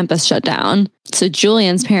your campus shut down, so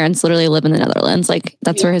Julian's parents literally live in the Netherlands. Like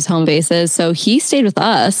that's where his home base is. So he stayed with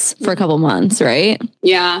us for a couple months, right?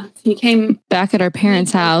 Yeah. He came back at our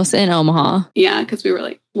parents' house in Omaha. Yeah, because we were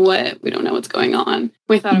like, what? We don't know what's going on.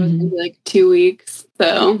 We thought it was going to be like 2 weeks.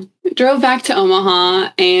 So we drove back to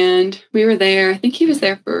Omaha and we were there. I think he was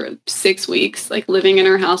there for 6 weeks, like living in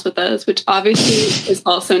our house with us, which obviously is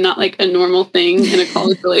also not like a normal thing in a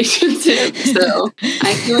college relationship. So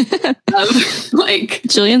I feel like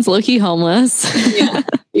Julian's low-key homeless.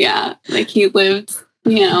 Yeah. Like he lived,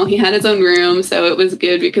 he had his own room. So it was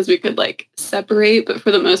good because we could like separate. But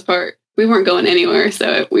for the most part, we weren't going anywhere.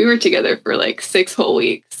 So we were together for like 6 whole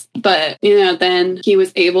weeks. But, then he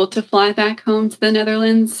was able to fly back home to the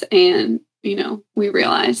Netherlands. And, we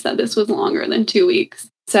realized that this was longer than 2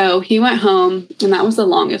 weeks. So he went home and that was the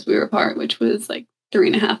longest we were apart, which was like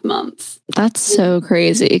 3.5 months. That's so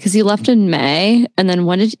crazy because he left in May. And then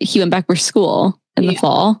when did he went back for school? In the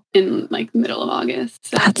fall? In like middle of August.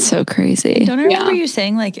 So. That's so crazy. Don't I remember you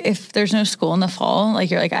saying like if there's no school in the fall,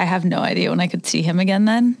 like you're like, I have no idea when I could see him again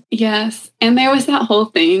then? Yes. And there was that whole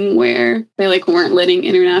thing where they like weren't letting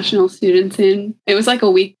international students in. It was like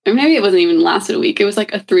a week, or maybe it wasn't even lasted a week. It was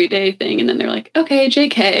like a 3-day thing. And then they're like, okay,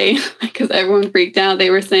 JK, because everyone freaked out. They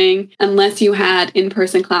were saying unless you had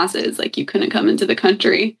in-person classes, like you couldn't come into the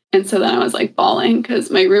country. And so then I was like bawling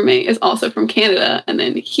because my roommate is also from Canada and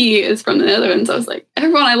then he is from the Netherlands. I was like,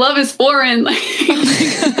 everyone I love is foreign. But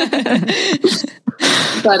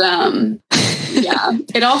yeah,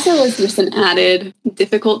 it also was just an added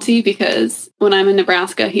difficulty because when I'm in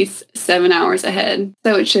Nebraska, he's 7 hours ahead.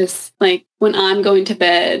 So it's just like when I'm going to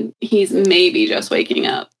bed, he's maybe just waking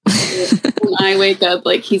up. When I wake up,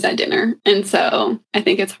 like he's at dinner. And so I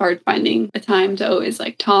think it's hard finding a time to always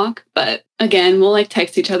like talk. But again, we'll like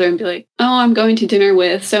text each other and be like, oh, I'm going to dinner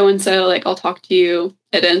with so-and-so. Like I'll talk to you.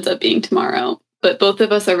 It ends up being tomorrow. But both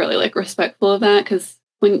of us are really like respectful of that because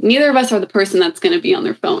when neither of us are the person that's going to be on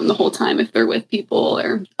their phone the whole time if they're with people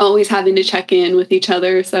or always having to check in with each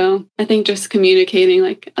other. So I think just communicating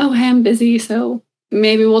like, oh, hey, I'm busy. So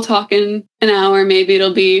maybe we'll talk in an hour. Maybe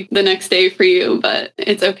it'll be the next day for you, but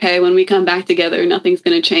it's okay. When we come back together, nothing's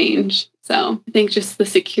going to change. So I think just the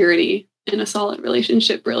security in a solid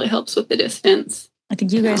relationship really helps with the distance. I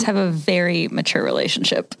think you guys have a very mature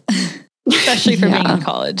relationship, especially for being in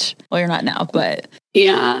college. Well, you're not now, but.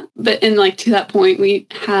 Yeah. But in like to that point, we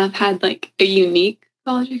have had like a unique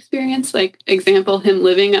college experience. Like example, him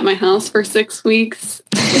living at my house for 6 weeks.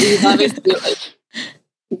 He's obviously like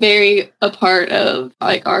very a part of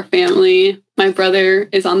like our family. My brother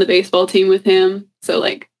is on the baseball team with him. So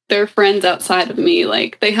like they're friends outside of me.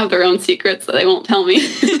 Like they have their own secrets that they won't tell me.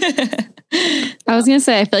 I was going to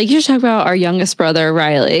say, I feel like you should talk about our youngest brother,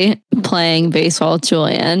 Riley, playing baseball with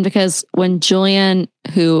Julian, because when Julian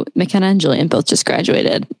who McKenna and Julian both just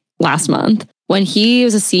graduated last month. When he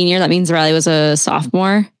was a senior, that means Riley was a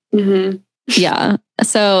sophomore. Mm-hmm. Yeah.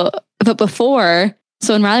 So, but before,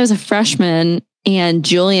 so when Riley was a freshman and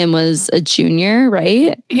Julian was a junior,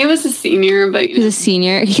 right? He was a senior, but he was a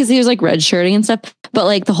senior because he was like redshirting and stuff. But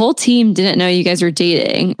like the whole team didn't know you guys were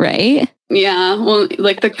dating, right? Yeah. Well,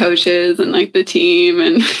 like the coaches and like the team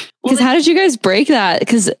and because how did you guys break that?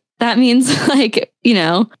 Because that means like, you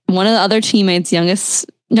know, one of the other teammates'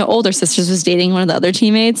 older sisters was dating one of the other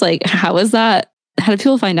teammates. Like, how was that? How did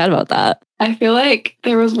people find out about that? I feel like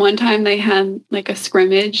there was one time they had like a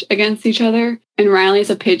scrimmage against each other, and Riley's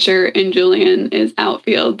a pitcher and Julian is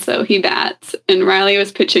outfield, so he bats. And Riley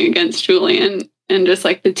was pitching against Julian, and just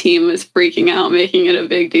like the team was freaking out, making it a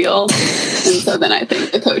big deal. And so then I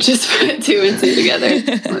think the coaches put 2 and 2 together.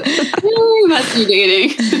 We must be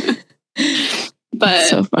dating. But that's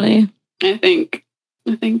so funny. I think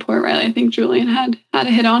poor Riley. I think Julian had a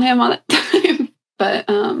hit on him all that time. But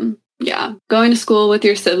yeah, going to school with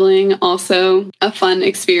your sibling, also a fun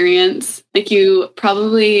experience. Like you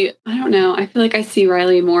probably, I don't know, I feel like I see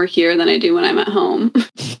Riley more here than I do when I'm at home.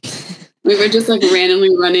 We would just like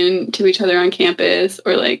randomly run into each other on campus,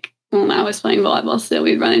 or like when I was playing volleyball still,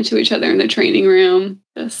 we'd run into each other in the training room.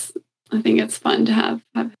 Just, I think it's fun to have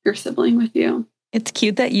your sibling with you. It's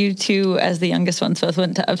cute that you two, as the youngest ones, both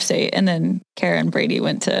went to Upstate, and then Kara and Brady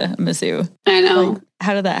went to Mizzou. I know. Like,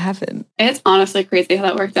 how did that happen? It's honestly crazy how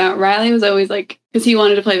that worked out. Riley was always like, because he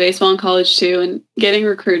wanted to play baseball in college too, and getting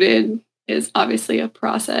recruited is obviously a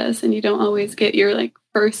process, and you don't always get your like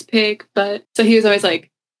first pick. But so he was always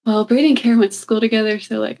like, well, Brady and Kara went to school together,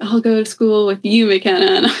 so like I'll go to school with you, McKenna.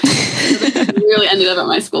 And he really ended up at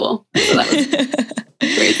my school. So that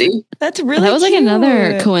was crazy. That's really that was cute. like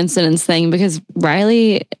another coincidence thing, because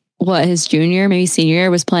Riley, his junior, maybe senior year,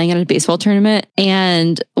 was playing at a baseball tournament,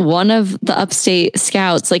 and one of the Upstate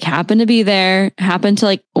scouts like happened to be there, happened to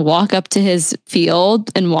like walk up to his field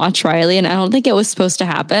and watch Riley. And I don't think it was supposed to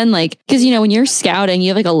happen. Like, because, you know, when you're scouting, you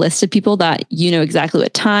have like a list of people that you know exactly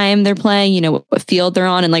what time they're playing, you know, what field they're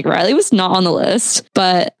on. And like Riley was not on the list,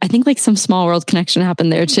 but I think like some small world connection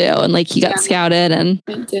happened there too. And like he got scouted and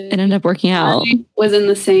it ended up working out. I was in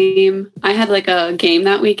the same, I had like a game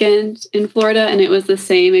that weekend in Florida, and it was the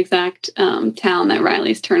same exact town that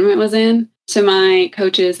Riley's tournament was in. So my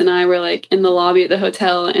coaches and I were like in the lobby at the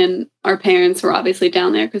hotel, and our parents were obviously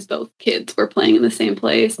down there because both kids were playing in the same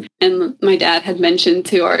place. And my dad had mentioned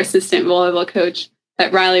to our assistant volleyball coach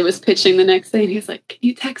that Riley was pitching the next day, and he was like, can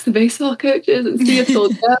you text the baseball coaches and see if they'll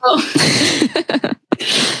go?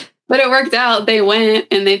 But it worked out. They went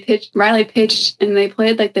and they pitched. Riley pitched, and they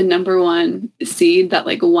played like the number 1 seed that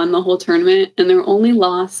like won the whole tournament. And their only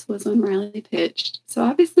loss was when Riley pitched. So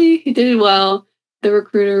obviously he did well. The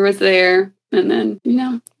recruiter was there, and then, you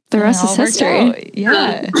know, the rest is history.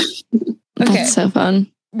 Yeah. Okay. That's so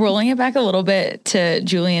fun. Rolling it back a little bit to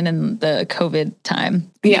Julian and the COVID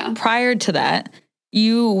time. Yeah. Prior to that,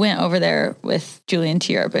 you went over there with Julian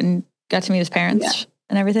to Europe and got to meet his parents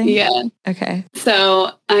and everything? Yeah. Okay.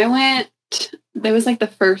 So I went, there was like the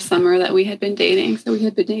first summer that we had been dating. So we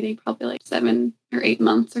had been dating probably like 7 or 8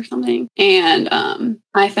 months or something. And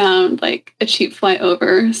I found like a cheap flight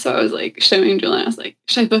over. So I was like showing Julian, I was like,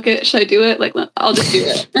 should I book it? Should I do it? Like, I'll just do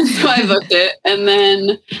it. And so I booked it. And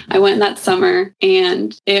then I went that summer,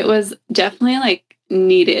 and it was definitely like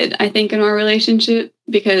needed, I think, in our relationship,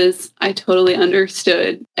 because I totally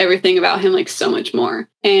understood everything about him like so much more.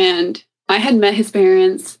 And I had met his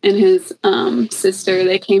parents and his sister.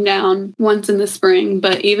 They came down once in the spring,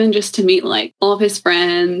 but even just to meet like all of his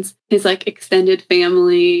friends, his like extended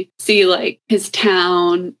family, see like his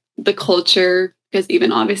town, the culture, because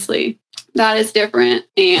even obviously that is different.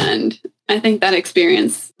 And I think that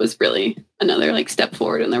experience was really another like step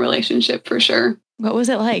forward in the relationship for sure. What was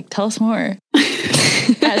it like? Tell us more.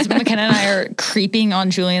 As McKenna and I are creeping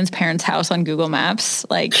on Julian's parents' house on Google Maps,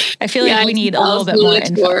 like I feel like we need a little bit more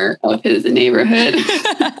info of his neighborhood.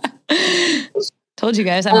 Told you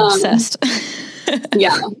guys, I'm obsessed.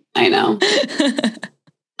 Yeah, I know.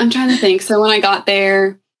 I'm trying to think. So when I got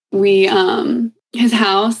there, we his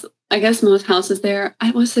house, I guess most houses there,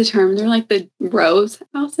 what's the term? They're like the rows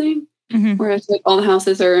housing, where it's like all the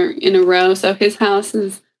houses are in a row. So his house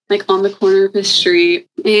is like on the corner of his street,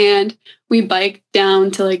 and we biked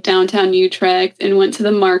down to like downtown Utrecht and went to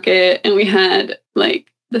the market, and we had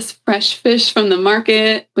like this fresh fish from the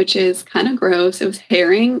market, which is kind of gross. It was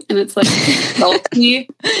herring, and it's like salty,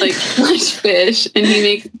 like fresh fish. And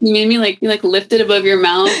he made me like, you like lift it above your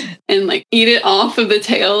mouth and like eat it off of the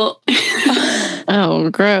tail. Oh,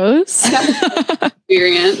 gross.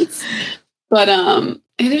 Experience. But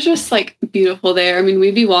it is just like beautiful there. I mean,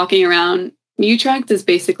 we'd be walking around Utrecht is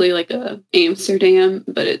basically like a Amsterdam,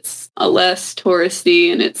 but it's a less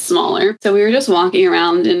touristy and it's smaller. So we were just walking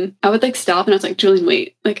around and I would like stop and I was like, Julian,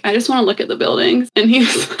 wait, like I just want to look at the buildings. And he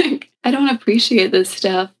was like, I don't appreciate this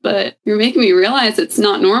stuff, but you're making me realize it's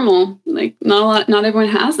not normal. Like not everyone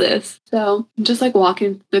has this. So just like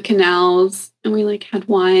walking the canals, and we like had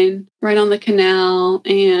wine right on the canal,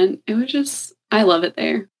 and it was just, I love it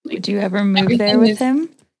there. Like, would you ever move there with him?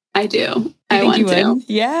 I do. You I think want you to. would?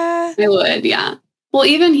 Yeah. I would, yeah. Well,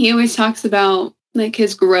 even he always talks about like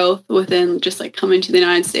his growth within just like coming to the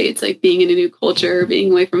United States, like being in a new culture,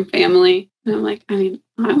 being away from family. And I'm like, I mean,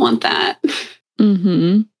 I want that.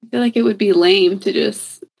 Mm-hmm. I feel like it would be lame to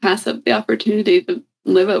just pass up the opportunity to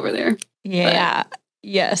live over there. Yeah.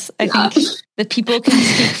 Yes. I think that people can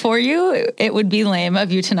speak for you. It would be lame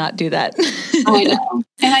of you to not do that. I know.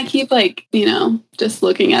 And I keep like, just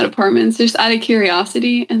looking at apartments just out of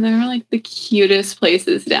curiosity. And they're like the cutest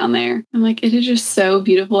places down there. I'm like, it is just so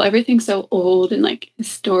beautiful. Everything's so old and like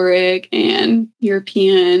historic and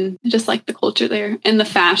European. I just like the culture there. And the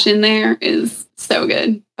fashion there is so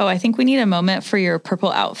good. Oh, I think we need a moment for your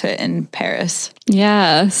purple outfit in Paris.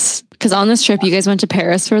 Yes. Because on this trip, you guys went to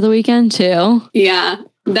Paris for the weekend too. Yeah.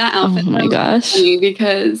 That outfit. Oh my gosh. Funny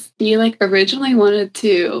because he like originally wanted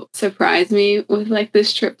to surprise me with like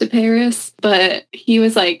this trip to Paris, but he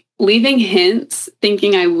was like leaving hints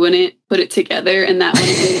thinking I wouldn't put it together and that when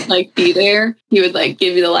it would like be there, he would like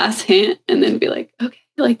give me the last hint and then be like, okay,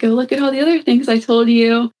 like go look at all the other things I told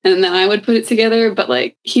you. And then I would put it together. But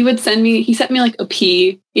like he sent me like a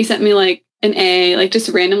P. He sent me like an A, like just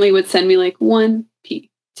randomly would send me like 1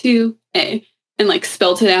 P, 2 A. And like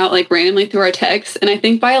spelt it out like randomly through our text. And I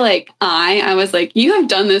think by like I was like, you have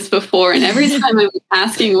done this before. And every time I'm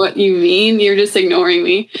asking what you mean, you're just ignoring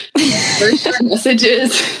me. First our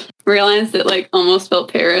messages, realized it like almost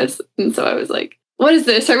felt Paris. And so I was like, what is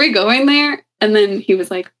this? Are we going there? And then he was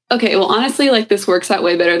like, okay, well, honestly, like this works out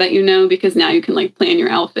way better that because now you can like plan your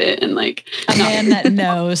outfit and like a man that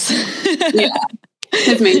knows. Yeah.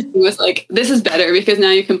 His main thing was like, this is better because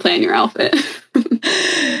now you can plan your outfit.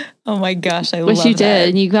 Oh my gosh, I love that. Which you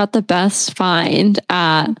did. You got the best find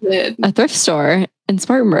at a thrift store in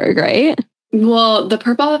Spartanburg, right? Well, the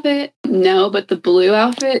purple outfit, no, but the blue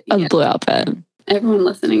outfit. Oh, the blue outfit. Everyone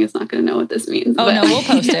listening is not going to know what this means. Oh, no, we'll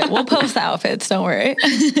post it. We'll post the outfits. Don't worry.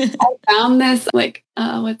 I found this like,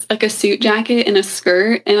 what's like a suit jacket and a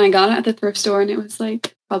skirt, and I got it at the thrift store, and it was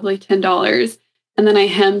like probably $10. And then I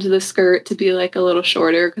hemmed the skirt to be like a little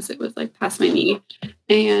shorter because it was like past my knee.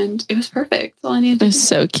 And it was perfect. That's all I needed to do. It was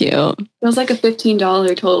so cute. It was like a $15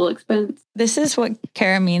 total expense. This is what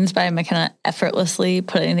Kara means by McKenna effortlessly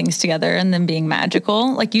putting things together and then being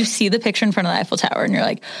magical. Like you see the picture in front of the Eiffel Tower and you're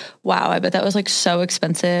like, wow, I bet that was like so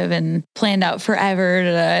expensive and planned out forever.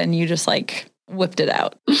 And you just like whipped it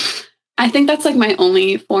out. I think that's like my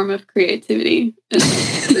only form of creativity.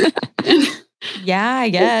 Yeah, I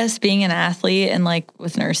guess being an athlete and like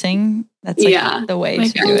with nursing, that's like the way to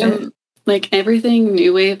do it. Like everything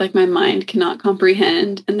new wave, like my mind cannot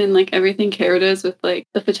comprehend. And then like everything Kara does with like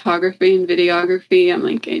the photography and videography, I'm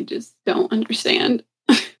like, I just don't understand.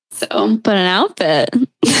 But an outfit.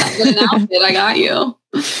 Yeah, but an outfit, I got you.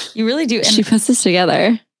 You really do. And she puts this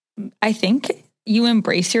together. I think you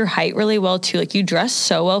embrace your height really well too. Like you dress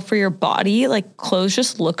so well for your body. Like clothes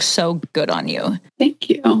just look so good on you. Thank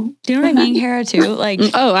you. Do you know what I mean, Kara, too? Like,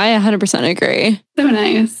 oh, I 100% agree. So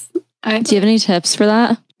nice. Do you have any tips for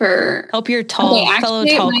that? Help your fellow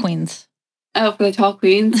tall queens. Oh, for the tall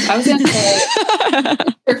queens. I was going to say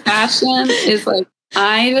for fashion is like,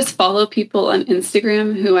 I just follow people on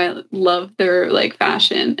Instagram who I love their like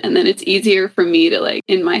fashion. And then it's easier for me to like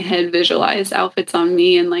in my head visualize outfits on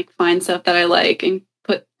me and like find stuff that I like and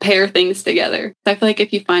pair things together. So I feel like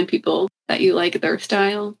if you find people that you like their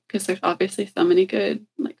style, because there's obviously so many good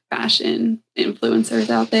like fashion influencers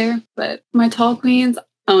out there, but my tall queens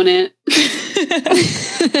own it.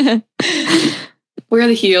 Wear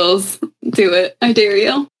the heels. Do it. I dare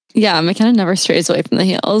you. Yeah, McKenna never strays away from the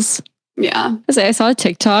heels. Yeah. I saw a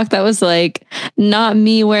TikTok that was like, not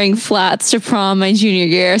me wearing flats to prom my junior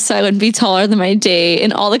year, so I wouldn't be taller than my date.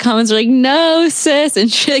 And all the comments were like, no, sis.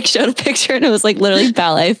 And she like showed a picture and it was like literally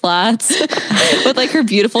ballet flats with like her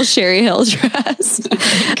beautiful Sherry Hill dress.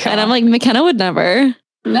 Oh, and I'm like, McKenna would never.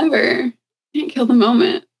 Never. Can't kill the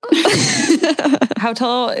moment. How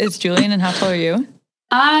tall is Julian and how tall are you?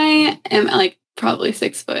 I am like probably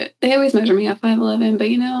 6 foot. They always measure me at 5'11",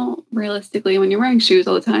 but realistically, when you're wearing shoes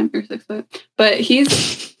all the time, you're 6 foot. But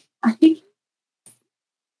he's, I think,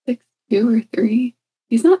 6'2" or 3".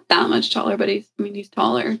 He's not that much taller, but he's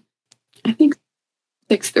taller. I think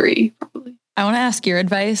 6'3", probably. I want to ask your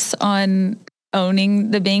advice on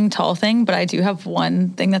owning the being tall thing, but I do have one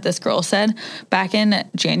thing that this girl said. Back in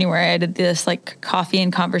January, I did this like coffee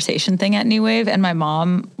and conversation thing at New Wave, and my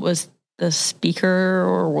mom was the speaker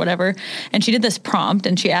or whatever. And she did this prompt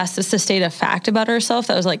and she asked us to state a fact about herself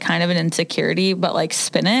that was like kind of an insecurity, but like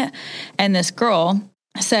spin it. And this girl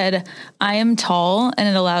said, I am tall and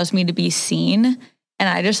it allows me to be seen. And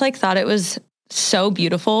I just like thought it was so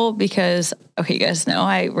beautiful because, okay, you guys know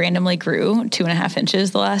I randomly grew 2.5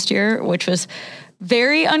 inches the last year, which was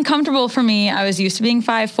very uncomfortable for me. I was used to being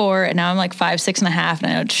 5'4" and now I'm like 5'6.5". And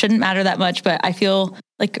I know it shouldn't matter that much, but I feel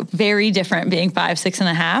like very different being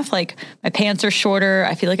 5'6.5". Like my pants are shorter.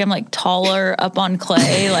 I feel like I'm like taller up on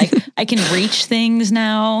clay. Like I can reach things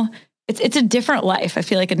now. It's a different life. I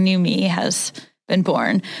feel like a new me has been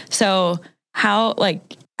born. So how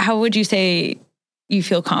would you say you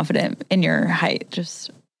feel confident in your height?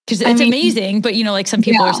 Just because it's amazing, but you know, like some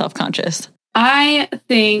people are self-conscious. I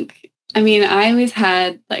always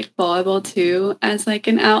had like volleyball too as like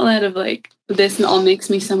an outlet of like, this all makes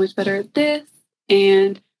me so much better at this.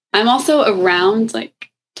 And I'm also around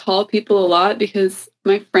like tall people a lot because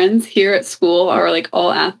my friends here at school are like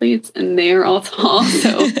all athletes and they're all tall.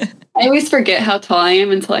 So I always forget how tall I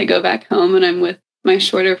am until I go back home and I'm with my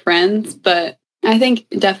shorter friends. But I think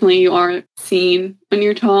definitely you are seen when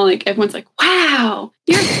you're tall. Like everyone's like, wow,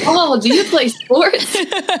 you're tall. Do you play sports?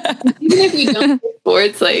 Even if you don't play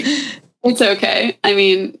sports, like it's okay. I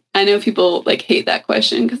mean, I know people like hate that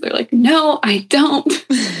question because they're like, no, I don't.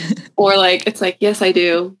 Or like, it's like, yes, I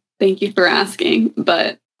do. Thank you for asking.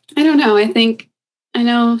 But I don't know. I think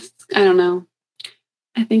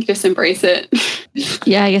just embrace it.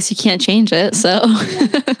 Yeah, I guess you can't change it. So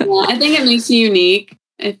I think it makes you unique.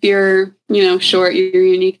 If you're, short, you're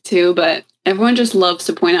unique too. But everyone just loves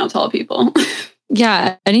to point out tall people.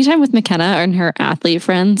 yeah, anytime with McKenna and her athlete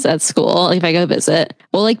friends at school, like if I go visit,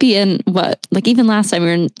 we'll like be in even last time we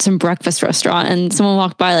were in some breakfast restaurant and someone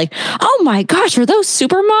walked by like, oh my gosh, are those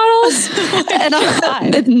supermodels?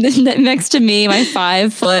 And next to me, my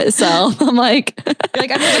 5 foot self, I'm like,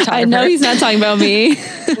 I know he's not talking about me.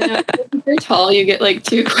 If you're tall, you get like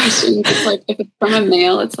 2 questions. It's like, if it's from a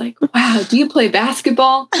male, it's like, wow, do you play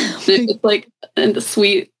basketball? And the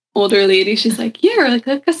sweet older lady, she's like, you're like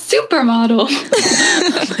a supermodel.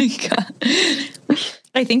 Oh my God.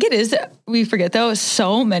 I think it is. We forget though,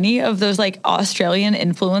 so many of those like Australian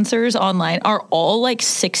influencers online are all like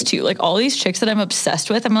 6'2". Like all these chicks that I'm obsessed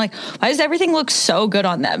with, I'm like, why does everything look so good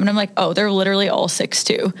on them? And I'm like, oh, they're literally all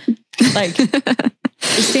 6'2". Like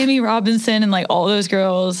Sammy Robinson and like all those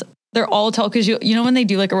girls, they're all tall because you know when they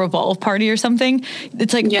do like a Revolve party or something,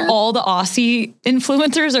 it's like all the Aussie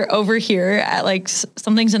influencers are over here at like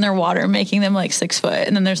something's in their water making them like 6 foot,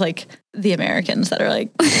 and then there's like the Americans that are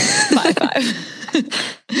like 5'5".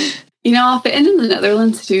 I'll fit in the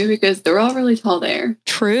Netherlands too because they're all really tall there.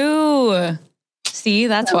 True. See,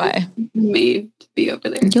 that's why I'm made to be over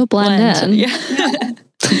there. You'll blend in. Yeah.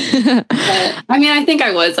 But, I think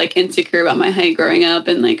I was like insecure about my height growing up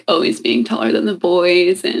and like always being taller than the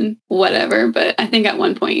boys and whatever. But I think at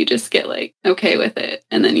one point you just get like okay with it,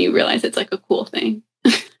 and then you realize it's like a cool thing.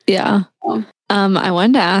 Yeah. So. I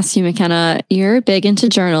wanted to ask you, McKenna, you're big into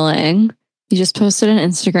journaling. You just posted an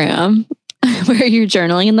Instagram where you're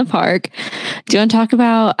journaling in the park. Do you want to talk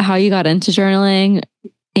about how you got into journaling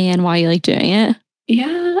and why you like doing it?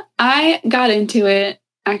 Yeah, I got into it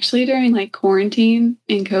actually during like quarantine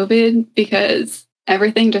and COVID because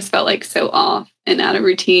everything just felt like so off and out of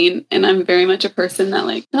routine. And I'm very much a person that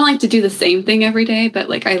like, I don't like to do the same thing every day, but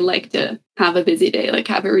like I like to have a busy day, like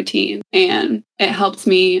have a routine. And it helped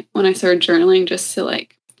me when I started journaling just to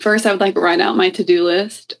like, first I would like write out my to-do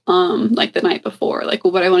list like the night before, like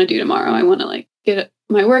what I want to do tomorrow. I want to like get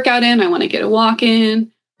my workout in. I want to get a walk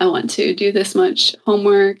in. I want to do this much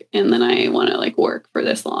homework, and then I want to like work for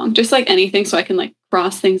this long, just like anything. So I can like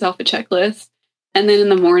cross things off a checklist. And then in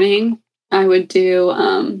the morning, I would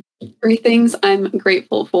do 3 things I'm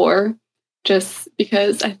grateful for, just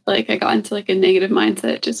because I feel like I got into like a negative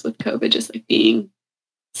mindset just with COVID, just like being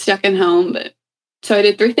stuck in home. But so I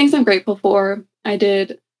did 3 things I'm grateful for. I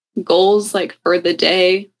did goals like for the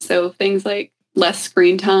day. So things like less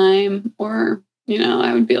screen time, or,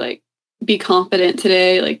 I would be like, be confident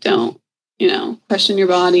today. Like, don't, question your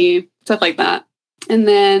body, stuff like that. And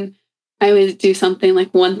then I would do something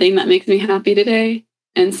like one thing that makes me happy today.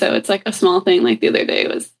 And so it's like a small thing. Like the other day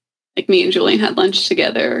was like me and Julian had lunch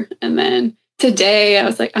together. And then today I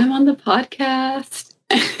was like, I'm on the podcast.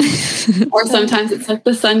 Or sometimes it's like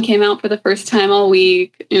the sun came out for the first time all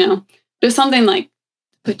week, just something like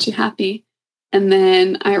to put you happy. And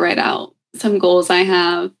then I write out some goals I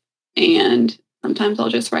have and sometimes I'll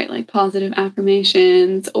just write like positive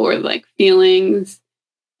affirmations or like feelings,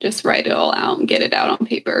 just write it all out and get it out on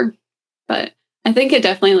paper. But I think it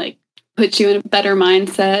definitely like puts you in a better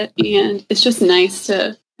mindset, and it's just nice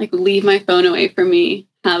to like leave my phone away from me,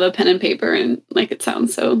 have a pen and paper, and like it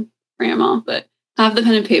sounds so grandma, but have the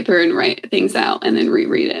pen and paper and write things out and then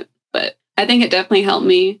reread it. But I think it definitely helped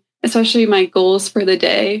me, especially my goals for the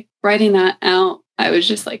day. Writing that out, I was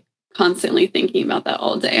just like constantly thinking about that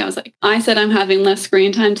all day. I was like, I said I'm having less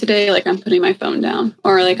screen time today, like I'm putting my phone down.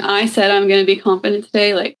 Or like I said I'm going to be confident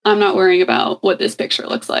today, like I'm not worrying about what this picture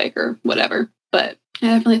looks like or whatever. But I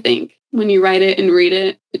definitely think when you write it and read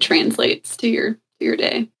it, it translates to your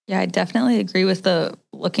day. Yeah, I definitely agree with the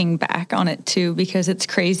looking back on it too, because it's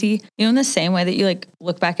crazy. You know, in the same way that you like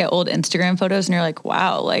look back at old Instagram photos and you're like,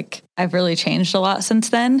 wow, like I've really changed a lot since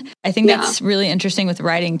then. I think that's really interesting with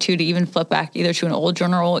writing too, to even flip back either to an old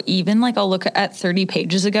journal, or even like I'll look at 30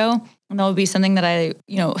 pages ago and there'll be something that I,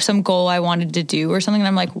 you know, some goal I wanted to do or something. And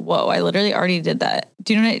I'm like, whoa, I literally already did that.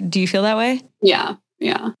 Do you feel that way? Yeah.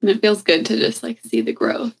 Yeah. And it feels good to just like see the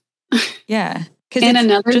growth. Yeah. Because it's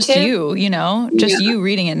another just tip, you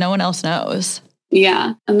reading it. No one else knows.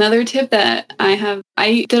 Yeah. Another tip that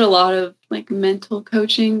I did a lot of like mental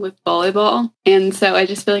coaching with volleyball. And so I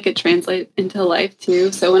just feel like it translates into life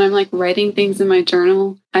too. So when I'm like writing things in my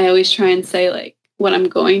journal, I always try and say like what I'm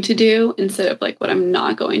going to do instead of like what I'm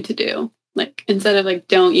not going to do. Like instead of like,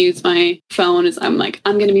 don't use my phone, as I'm like,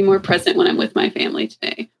 I'm going to be more present when I'm with my family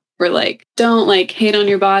today. Or like, don't like hate on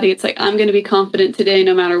your body. It's like, I'm going to be confident today,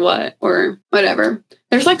 no matter what, or whatever.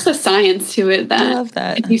 There's like some science to it that, I love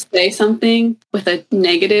that. If you say something with a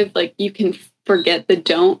negative, like you can forget the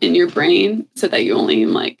don't in your brain so that you only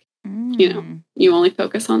like, you only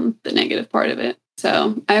focus on the negative part of it.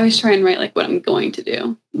 So I always try and write like what I'm going to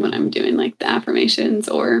do when I'm doing like the affirmations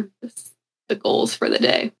or the goals for the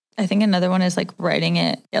day. I think another one is like writing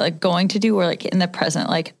it, like going to do, or like in the present,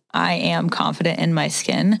 like I am confident in my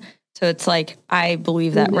skin. So it's like, I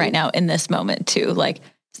believe that right now in this moment too. Like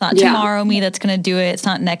it's not tomorrow me that's going to do it. It's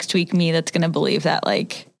not next week me that's going to believe that,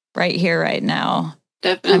 like right here, right now.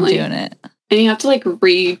 Definitely. I'm doing it. And you have to like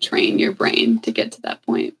retrain your brain to get to that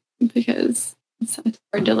point, because it's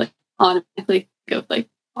hard to like automatically go like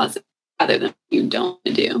positive rather than you don't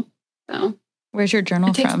do. So where's your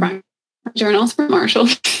journal from? My journal's from Marshall.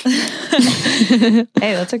 Hey,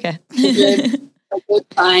 that's okay. A good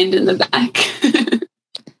find in the back.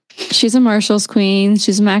 She's a Marshall's queen.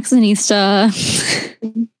 She's a Maxxinista.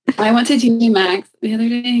 I went to TJ Maxx the other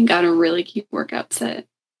day and got a really cute workout set.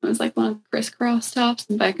 It was like one of the crisscross tops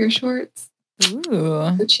and biker shorts.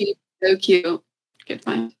 Ooh. So cheap, so cute. Good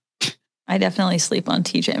find. I definitely sleep on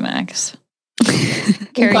TJ Maxx.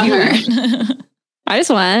 Carrie, you went. I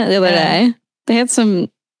just went the other day. They had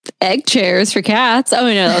some egg chairs for cats. Oh,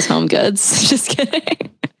 no, that was Home Goods. Just kidding.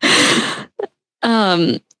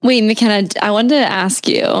 Wait, McKenna, I wanted to ask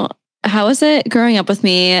you, how was it growing up with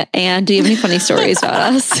me? And do you have any funny stories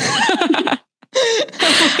about us?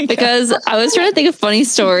 Because I was trying to think of funny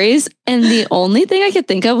stories, and the only thing I could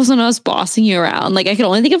think of was when I was bossing you around. Like I could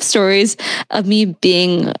only think of stories of me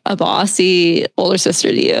being a bossy older sister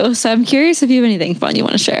to you. So I'm curious if you have anything fun you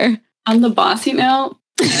want to share. On the bossy note,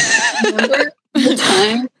 remember the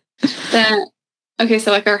time that, okay, so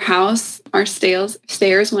like our house, our stairs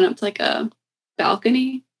went up to like a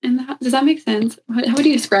balcony in the house. Does that make sense? How would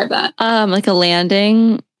you describe that? Like a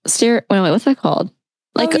landing stair. Wait, what's that called?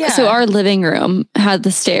 Like, so our living room had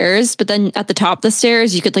the stairs, but then at the top of the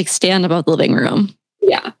stairs, you could like stand above the living room.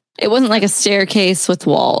 Yeah. It wasn't like a staircase with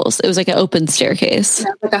walls. It was like an open staircase.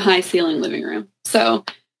 Yeah, like a high ceiling living room. So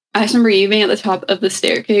I just remember you being at the top of the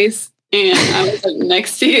staircase, and I was like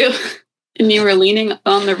next to you, and you were leaning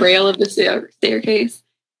on the rail of the staircase.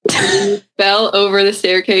 And you fell over the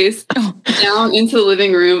staircase down into the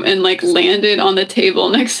living room and like landed on the table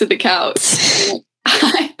next to the couch.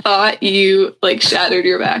 I thought you like shattered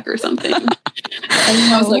your back or something. And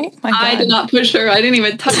I was like, I did not push her. I didn't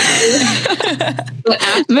even touch her.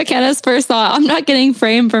 But McKenna's first thought, I'm not getting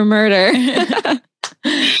framed for murder.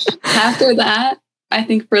 After that, I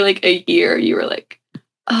think for like a year, you were like,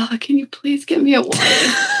 can you please get me a water?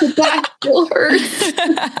 The back still hurts.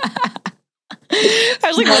 I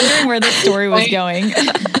was like wondering where the story was going.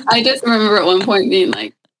 I just remember at one point being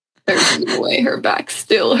like, there's no way her back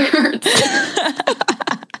still hurts.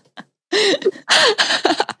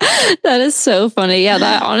 That is so funny. Yeah,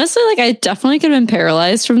 that honestly, like I definitely could have been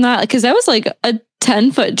paralyzed from that, because that was like a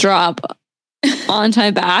 10-foot drop onto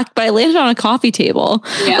my back, but I landed on a coffee table.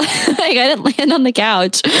 Yeah. Like I didn't land on the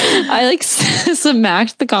couch. I like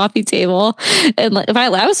smacked the coffee table, and like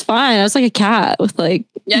I was fine. I was like a cat with like,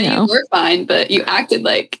 you were fine, but you acted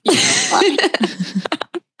like you were fine.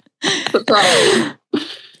 The problem.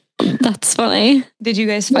 That's funny. Did you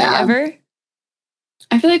guys fight ever?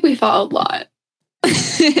 I feel like we fought a lot.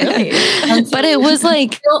 Really? But it was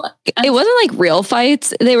like, it wasn't like real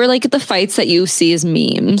fights. They were like the fights that you see as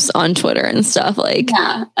memes on Twitter and stuff. Like,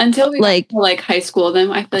 yeah, until we got to like high school,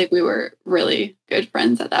 then I feel like we were really good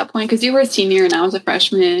friends at that point, because you were a senior and I was a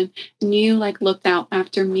freshman, and you like looked out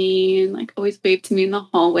after me and like always waved to me in the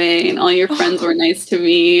hallway, and all your friends were nice to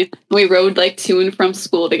me. We rode like to and from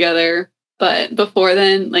school together. But before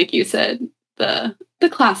then, like you said, the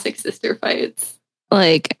classic sister fights.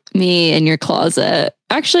 Like me in your closet.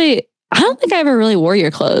 Actually, I don't think I ever really wore your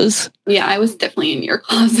clothes. Yeah, I was definitely in your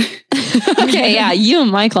closet. Okay, yeah, you in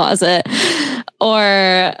my closet.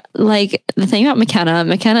 Or like the thing about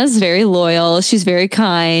McKenna is very loyal. She's very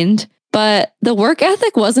kind. But the work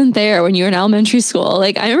ethic wasn't there when you were in elementary school.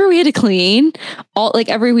 Like I remember we had to clean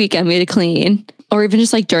every weekend we had to clean, or even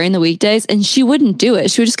just like during the weekdays, and she wouldn't do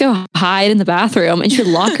it. She would just go hide in the bathroom and she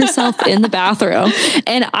would lock herself in the bathroom.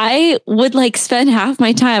 And I would like spend half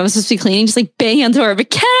my time, I was supposed to be cleaning, just like banging on the door,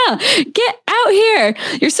 McKenna, get out here.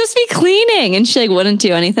 You're supposed to be cleaning. And she like wouldn't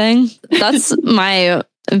do anything. That's my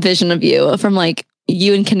vision of you from like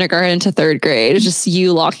you in kindergarten to third grade. It's just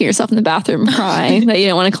you locking yourself in the bathroom crying that you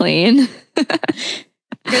didn't want to clean.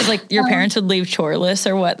 Because like your parents would leave chore lists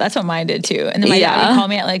or what? That's what mine did too. And then my dad would call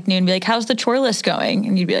me at like noon and be like, how's the chore list going?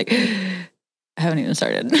 And you'd be like, I haven't even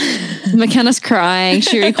started. McKenna's crying.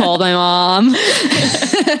 She already called my mom.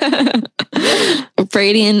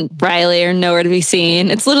 Brady and Riley are nowhere to be seen.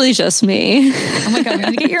 It's literally just me. Oh my God, we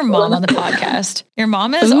need to get your mom on the podcast. Your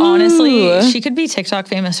mom is honestly, she could be TikTok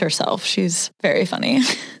famous herself. She's very funny.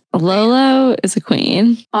 Lolo is a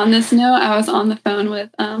queen. On this note, I was on the phone with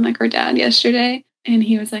like her dad yesterday, and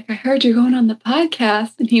he was like, I heard you're going on the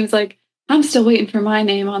podcast. And he was like, I'm still waiting for my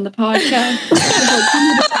name on the podcast.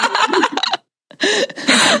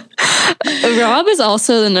 Rob is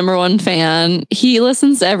also the #1 fan. He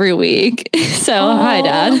listens every week. So hi,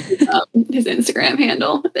 Dad. His Instagram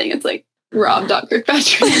handle, I think it's like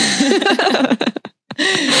rob.kirkpatrick.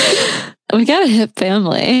 We got a hip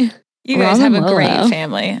family. You guys have a great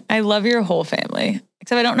family. I love your whole family.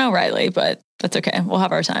 Except I don't know Riley, but that's okay. We'll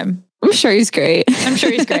have our time. I'm sure he's great. I'm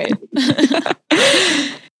sure he's great.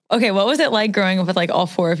 Okay, what was it like growing up with like all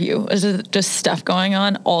four of you? Was it just stuff going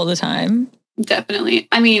on all the time? Definitely.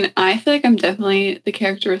 I mean, I feel like I'm definitely the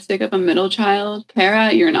characteristic of a middle child.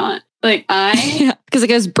 Kara, you're not. Like because I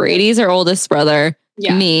guess Brady's our oldest brother.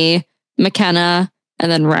 Yeah. Me, McKenna,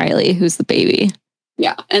 and then Riley, who's the baby.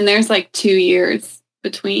 Yeah. And there's like 2 years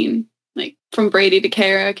between, like from Brady to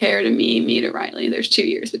Kara to me to Riley. There's 2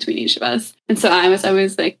 years between each of us. And so I was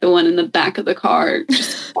always like the one in the back of the car,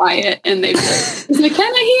 just quiet. And they'd be like, is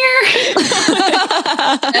McKenna here?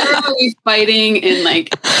 Everyone was fighting and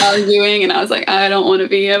like arguing. And I was like, I don't want to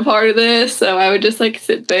be a part of this. So I would just like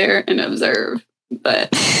sit there and observe.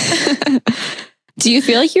 But do you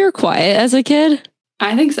feel like you were quiet as a kid?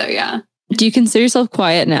 I think so, yeah. Do you consider yourself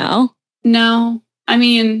quiet now? No. I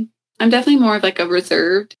mean, I'm definitely more of like a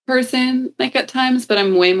reserved person, like at times, but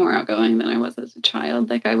I'm way more outgoing than I was as a child.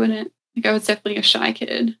 Like I was definitely a shy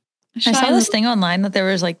kid. I saw this thing online that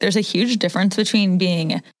there's a huge difference between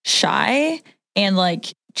being shy and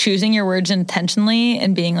like choosing your words intentionally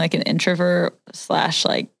and being like an introvert /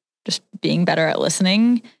 like just being better at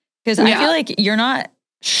listening. Because I feel like you're not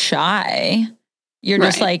shy. You're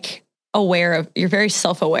just like you're very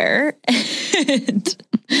self-aware.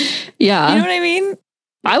 Yeah. You know what I mean?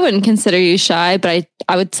 I wouldn't consider you shy, but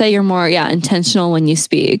I would say you're more, intentional when you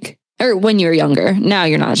speak, or when you were younger. Now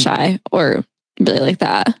you're not shy or really like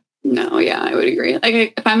that. No, yeah, I would agree.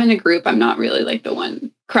 Like if I'm in a group, I'm not really like the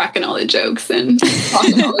one cracking all the jokes and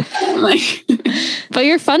talking all the time. Like, but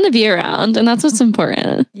you're fun to be around, and that's what's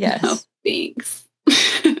important. Yes. Oh, thanks.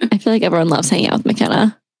 I feel like everyone loves hanging out with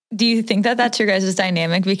McKenna. Do you think that that's your guys'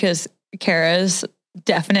 dynamic? Because Kara's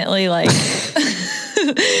definitely like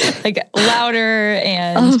like louder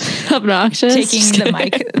and obnoxious, taking the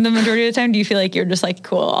mic the majority of the time. Do you feel like you're just like,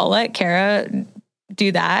 cool, I'll let Kara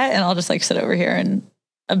do that and I'll just like sit over here and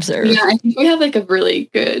observe? Yeah, I think we have like a really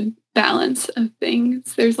good balance of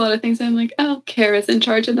things. There's a lot of things I'm like, oh, Kara's in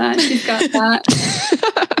charge of that. She's got that.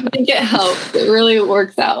 I think it helps. It really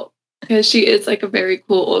works out because she is like a very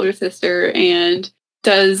cool older sister and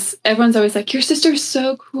everyone's always like, your sister's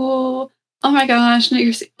so cool. Oh my gosh,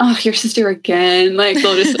 your sister again. Like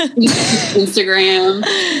they'll just Instagram.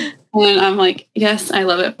 And I'm like, yes, I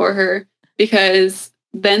love it for her because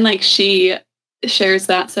then like she shares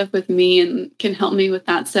that stuff with me and can help me with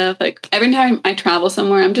that stuff. Like every time I travel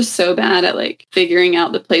somewhere, I'm just so bad at like figuring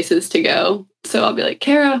out the places to go. So I'll be like,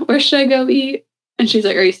 Kara, where should I go eat? And she's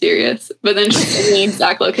like, are you serious? But then she's in the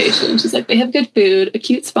exact location. She's like, they have good food, a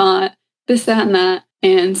cute spot, this, that, and that.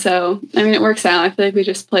 And so, I mean, it works out. I feel like we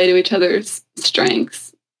just play to each other's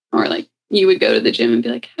strengths. Or like you would go to the gym and be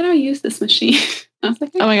like, how do I use this machine? I was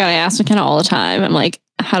like, oh my God, I ask McKenna all the time. I'm like,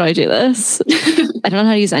 how do I do this? I don't know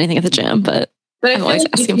how to use anything at the gym, but I I'm feel always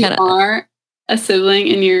like asking if you McKenna. are a sibling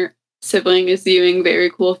and your sibling is doing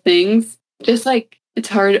very cool things, just like it's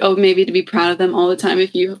hard, maybe to be proud of them all the time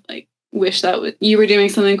if you like wish that you were doing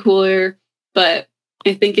something cooler. But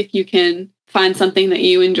I think if you can find something that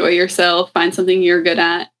you enjoy yourself, find something you're good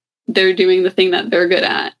at, they're doing the thing that they're good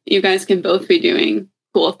at. You guys can both be doing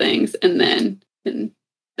cool things and then can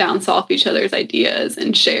bounce off each other's ideas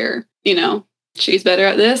and share, she's better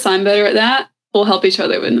at this, I'm better at that. We'll help each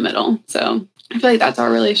other in the middle. So I feel like that's our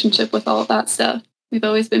relationship with all of that stuff. We've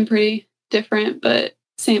always been pretty different, but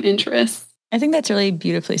same interests. I think that's really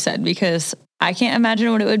beautifully said, because I can't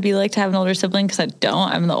imagine what it would be like to have an older sibling, because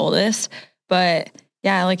I'm the oldest. But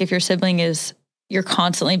yeah, like if your sibling you're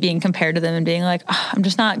constantly being compared to them and being like, oh, I'm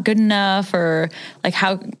just not good enough, or like,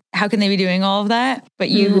 how can they be doing all of that? But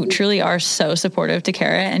you truly are so supportive to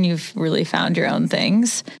Kara, and you've really found your own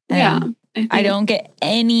things. And I don't get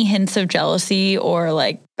any hints of jealousy or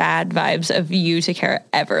like bad vibes of you to Kara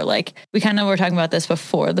ever. Like we kind of were talking about this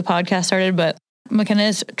before the podcast started, but McKenna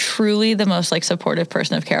is truly the most like supportive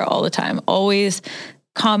person of Kara all the time. Always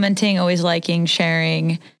commenting, always liking,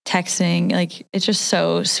 sharing, texting. Like it's just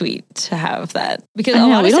so sweet to have that, because a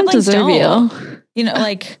lot of siblings don't.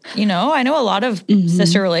 I know a lot of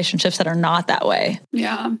sister relationships that are not that way.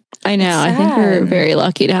 Yeah. I know. I think we're very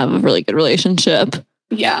lucky to have a really good relationship.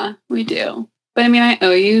 Yeah, we do. But I mean, I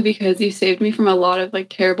owe you because you saved me from a lot of like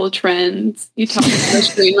terrible trends. You taught me how to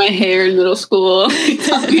straighten my hair in middle school. You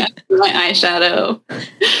taught me how to do my eyeshadow.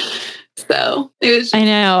 So it was. I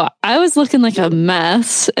know. I was looking like a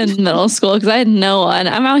mess in middle school because I had no one.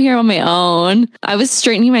 I'm out here on my own. I was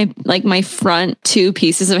straightening my front 2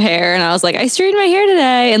 pieces of hair, and I was like, I straightened my hair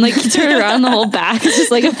today, and like you turn around, the whole back is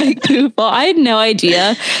just like a big poofball. I had no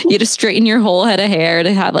idea you had to straighten your whole head of hair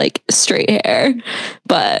to have like straight hair.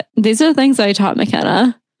 But these are the things I taught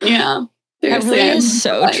McKenna. Yeah, that really is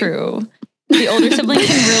so true. The older sibling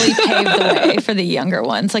can really pave the way for the younger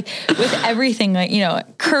ones. Like with everything, like,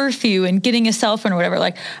 curfew and getting a cell phone or whatever.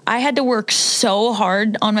 Like I had to work so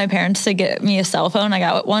hard on my parents to get me a cell phone. I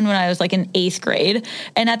got one when I was like in 8th grade.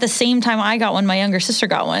 And at the same time I got one, my younger sister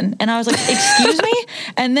got one. And I was like, excuse me?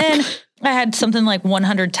 And then I had something like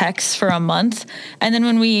 100 texts for a month. And then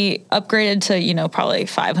when we upgraded to, probably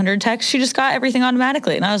 500 texts, she just got everything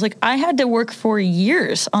automatically. And I was like, I had to work for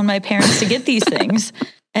years on my parents to get these things.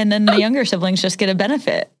 And then the younger siblings just get a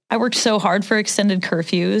benefit. I worked so hard for extended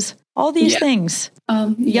curfews, all these things.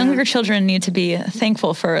 Younger children need to be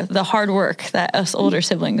thankful for the hard work that us older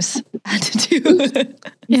siblings had to do.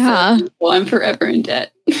 Yeah. Well, I'm forever in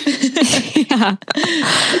debt. Yeah.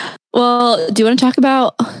 Well, do you want to talk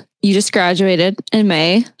about, you just graduated in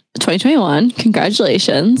May 2021.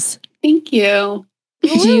 Congratulations. Thank you.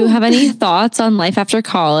 Do you have any thoughts on life after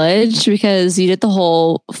college? Because you did the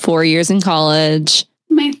whole 4 years in college.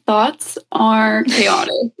 My thoughts are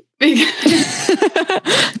chaotic.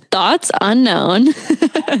 Thoughts unknown.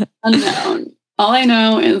 Unknown. All I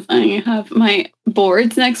know is I have my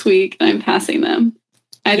boards next week and I'm passing them.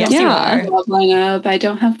 I don't have a job lineup. I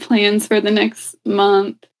don't have plans for the next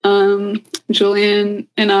month. Julian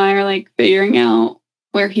and I are like figuring out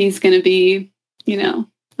where he's going to be,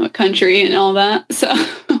 what country and all that. So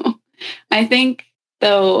I think,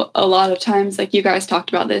 though, a lot of times, like you guys talked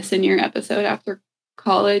about this in your episode after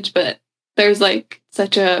college, but there's like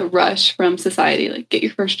such a rush from society, like get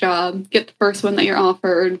your first job, get the first one that you're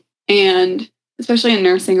offered. And especially in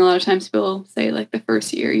nursing, a lot of times people say like the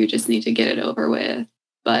first year, you just need to get it over with.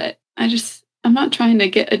 But I'm not trying to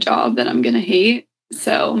get a job that I'm going to hate.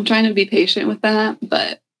 So I'm trying to be patient with that.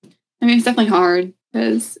 But I mean, it's definitely hard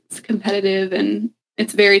because it's competitive and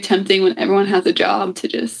it's very tempting when everyone has a job to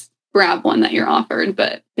just grab one that you're offered.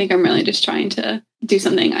 But I think I'm really just trying to do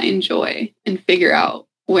something I enjoy and figure out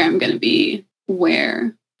where I'm going to be,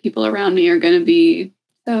 where people around me are going to be.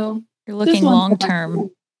 So you're looking long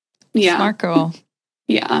term. Yeah. Smart girl.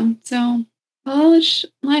 Yeah. So college,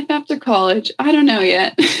 life after college, I don't know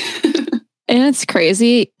yet. And it's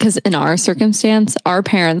crazy because in our circumstance, our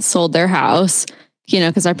parents sold their house,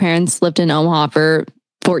 because our parents lived in Omaha for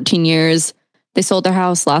 14 years. They sold their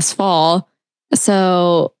house last fall.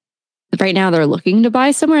 So right now they're looking to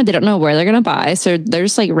buy somewhere. They don't know where they're going to buy. So they're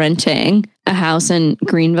just like renting a house in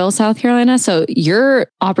Greenville, South Carolina. So your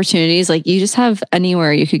opportunities, like you just have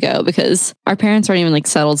anywhere you could go because our parents aren't even like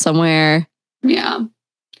settled somewhere. Yeah.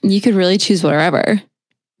 You could really choose wherever.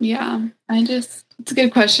 Yeah. It's a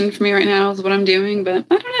good question for me right now is what I'm doing, but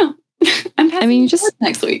I don't know. I'm passing just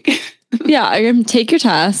next week. Yeah. You're gonna take your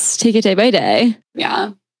tests, take it day by day.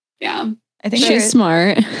 Yeah. Yeah. I think she's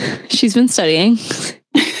smart. She's been studying.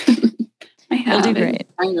 I have. You'll do great.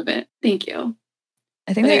 Kind of it. Thank you.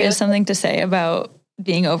 I think there is something to say about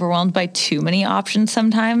being overwhelmed by too many options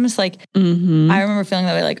sometimes. Like I remember feeling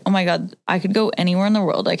that way, like, oh my God, I could go anywhere in the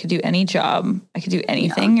world. I could do any job. I could do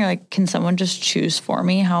anything. You're like, can someone just choose for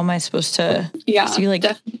me? How am I supposed to? Yeah, so like,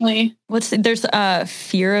 definitely. There's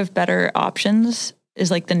fear of better options is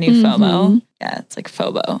like the new FOMO. Yeah, it's like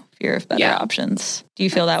FOBO, fear of better options. Do you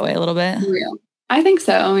feel that way a little bit? Real. I think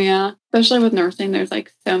so, yeah. Especially with nursing, there's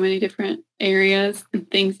like so many different areas and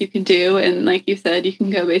things you can do. And like you said, you can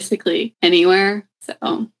go basically anywhere. So,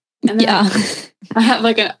 and then I have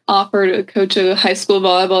like an offer to coach a high school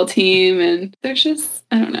volleyball team. And there's just,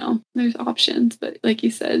 I don't know, there's options. But like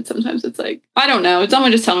you said, sometimes it's like, I don't know.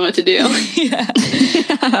 Someone just tell me what to do.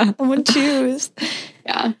 Someone choose.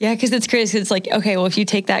 Yeah. Yeah, because it's crazy. It's like, okay, well, if you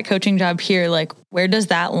take that coaching job here, like, where does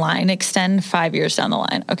that line extend 5 years down the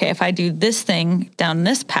line? Okay, if I do this thing down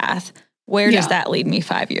this path, where does that lead me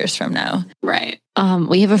 5 years from now? Right.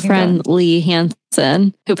 We have a friend, Lee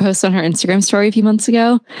Hansen, who posted on her Instagram story a few months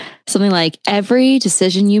ago, something like, every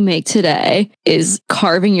decision you make today is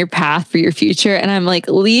carving your path for your future. And I'm like,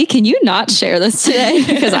 Lee, can you not share this today?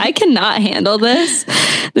 Because I cannot handle this.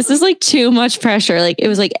 This is like too much pressure. Like it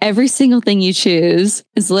was like every single thing you choose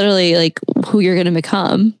is literally like who you're going to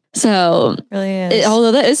become. So really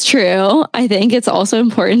although that is true, I think it's also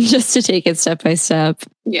important just to take it step by step.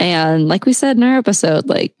 Yeah. And like we said in our episode,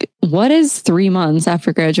 like what is 3 months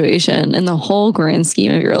after graduation in the whole grand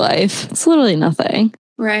scheme of your life? It's literally nothing.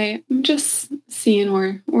 Right. I'm just seeing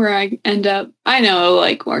where I end up. I know it'll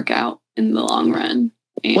like work out in the long run.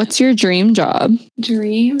 And what's your dream job?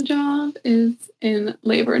 Dream job is in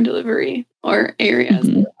labor and delivery or areas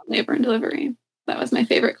of labor and delivery. That was my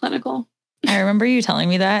favorite clinical. I remember you telling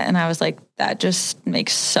me that, and I was like, that just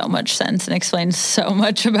makes so much sense and explains so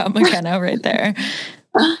much about McKenna right there.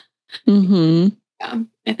 Yeah,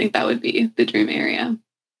 I think that would be the dream area.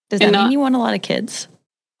 Does that mean you want a lot of kids?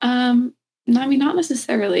 No, I mean, not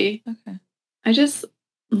necessarily. Okay. I just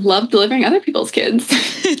love delivering other people's kids.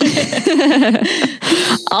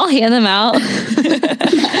 I'll hand them out.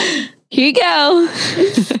 Here you go.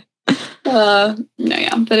 No,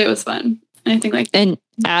 yeah, but it was fun. I think like, and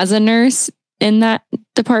as a nurse in that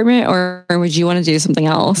department, or would you want to do something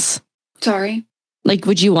else? Sorry. Like,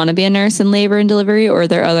 would you want to be a nurse in labor and delivery, or are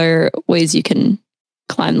there other ways you can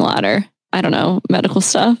climb the ladder? I don't know, medical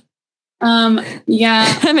stuff.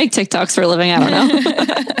 Yeah. I make TikToks for a living. I don't know.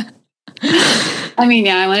 I mean,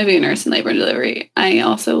 yeah, I want to be a nurse in labor and delivery. I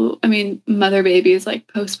mean, mother babies like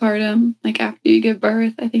postpartum, like after you give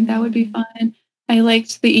birth, I think that would be fun. I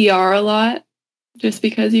liked the ER a lot just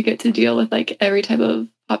because you get to deal with like every type of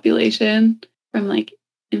population from like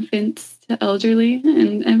infants to elderly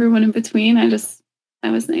and everyone in between. That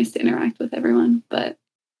was nice to interact with everyone, but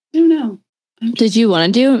I don't know. Did you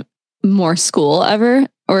want to do more school ever?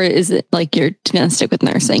 Or is it like you're going to stick with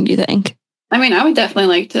nursing, do you think? I mean, I would definitely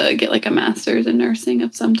like to get like a master's in nursing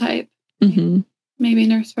of some type. Maybe a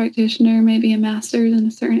nurse practitioner, maybe a master's in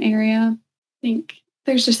a certain area. I think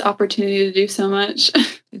there's just opportunity to do so much.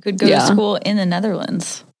 You could go to school in the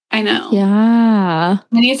Netherlands. I know. Yeah.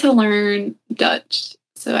 I need to learn Dutch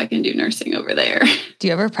so I can do nursing over there. Do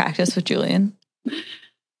you ever practice with Julian?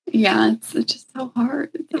 Yeah, it's just so hard.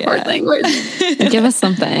 It's a hard language. Give us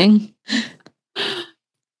something.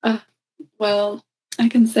 Well, I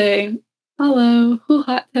can say, hello, who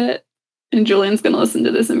hot tet? And Julian's going to listen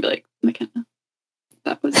to this and be like, McKenna,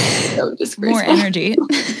 that was so disgraceful. More energy.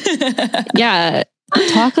 Yeah.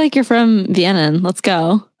 Talk like you're from Vienna. Let's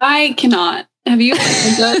go. I cannot. Have you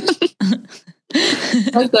heard Dutch?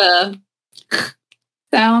 Like the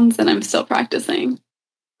sounds, and I'm still practicing.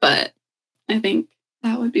 But I think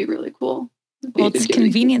that would be really cool. Well, it's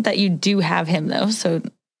convenient that you do have him, though. So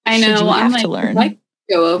I know. I'm like, to learn. If I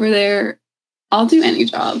go over there, I'll do any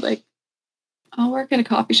job. Like, I'll work at a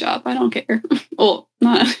coffee shop. I don't care. Well,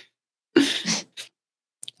 not.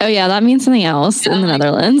 Oh, yeah. That means something else in the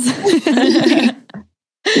Netherlands.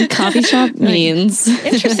 Coffee shop means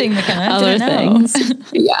interesting, McKenna. Other things.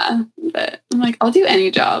 Yeah. But I'm like, I'll do any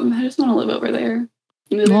job. I just want to live over there.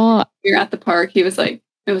 Well, you're at the park. He was like,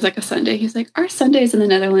 it was like a Sunday. He's like, our Sundays in the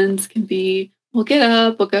Netherlands can be we'll get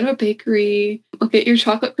up, we'll go to a bakery, we'll get your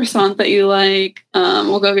chocolate croissant that you like.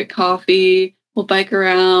 We'll go get coffee, we'll bike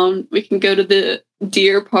around, we can go to the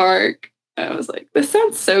deer park. I was like, this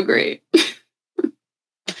sounds so great.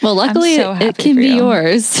 Well, luckily it can be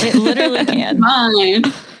yours. It literally can. Mine.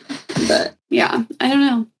 But yeah, I don't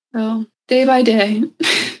know. So day by day.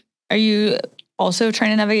 Are you also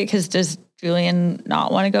trying to navigate? Because does Julian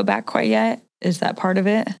not want to go back quite yet? Is that part of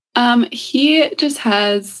it? He just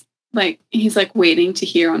has he's waiting to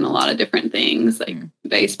hear on a lot of different things. Like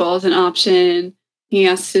baseball is an option. He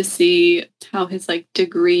has to see how his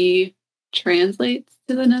degree translates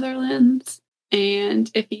to the Netherlands. And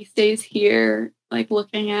if he stays here,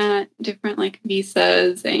 looking at different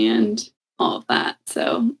visas and all of that.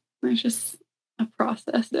 So there's just a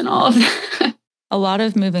process in all of that. A lot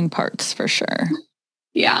of moving parts for sure.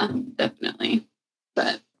 Yeah, definitely.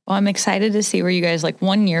 But well, I'm excited to see where you guys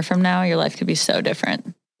 1 year from now, your life could be so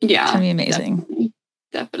different. Yeah. It's gonna be amazing.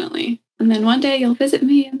 Definitely. And then one day you'll visit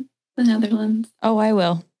me in the Netherlands. Oh, I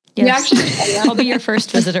will. Yes. I'll be your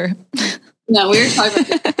first visitor. No, we were talking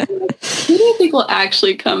about who do you think will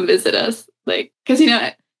actually come visit us? Because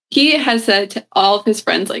he has said to all of his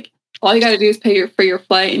friends, all you got to do is pay for your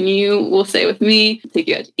flight and you will stay with me, take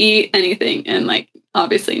you out to eat, anything. And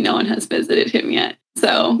obviously no one has visited him yet.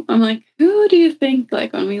 So I'm like, who do you think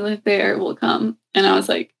when we live there will come? And I was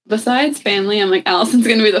like, besides family, I'm like, Allison's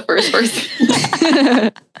going to be the first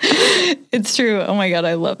person. It's true. Oh my God.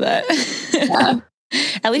 I love that. Yeah.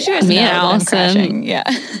 At least you guys me know and that I'm Allison. crashing. Yeah.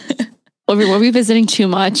 Were we visiting too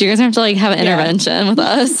much? You guys have to have an intervention with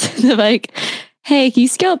us. Hey, can you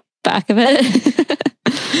scale back a bit?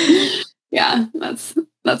 Yeah, that's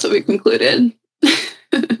what we concluded.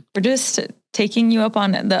 We're just taking you up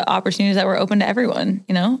on the opportunities that were open to everyone.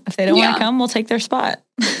 If they don't want to come, we'll take their spot.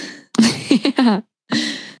 Yeah.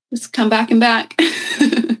 Just come back and back.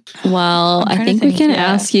 Well, I think we can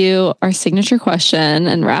ask you our signature question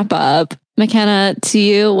and wrap up. McKenna, to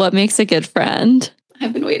you, what makes a good friend?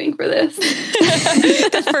 I've been waiting for this.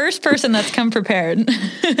 The first person that's come prepared.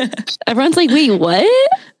 Everyone's like, wait, what?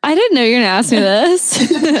 I didn't know you were going to ask me this.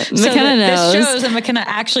 McKenna knows. This shows that McKenna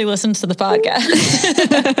actually listens to the podcast.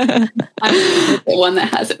 I'm the one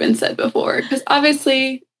that hasn't been said before. Because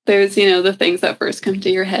obviously there's, the things that first come to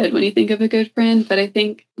your head when you think of a good friend. But I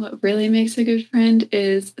think what really makes a good friend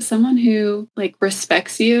is someone who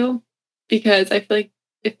respects you. Because I feel like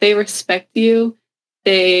if they respect you,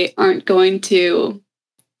 they aren't going to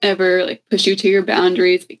ever push you to your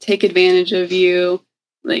boundaries, take advantage of you.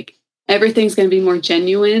 Everything's going to be more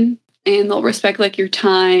genuine, and they'll respect your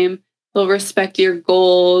time. They'll respect your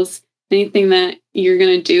goals. Anything that you're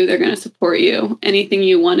going to do, they're going to support you. Anything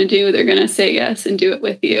you want to do, they're going to say yes and do it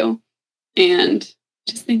with you. And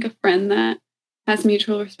just think a friend that has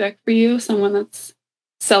mutual respect for you, someone that's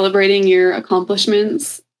celebrating your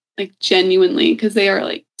accomplishments, genuinely, because they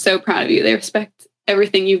are so proud of you. They respect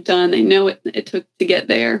everything you've done. They know what it took to get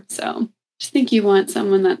there. So just think you want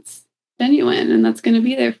someone that's genuine and that's going to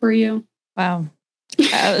be there for you. Wow.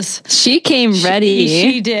 She came ready.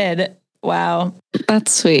 She did. Wow.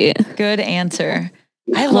 That's sweet. Good answer.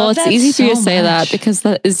 It's easy for you to say that because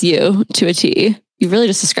that is you to a T. You really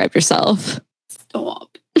just described yourself.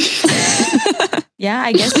 Stop. Yeah,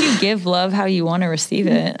 I guess you give love how you want to receive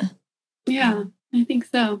it. Yeah, I think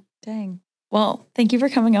so. Dang. Well, thank you for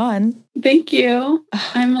coming on. Thank you.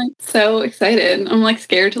 I'm so excited. I'm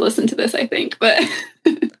scared to listen to this, I think, but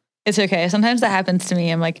it's okay. Sometimes that happens to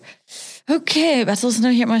me. I'm okay, about to listen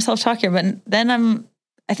to hear myself talk here. But then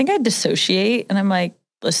I think I dissociate and I'm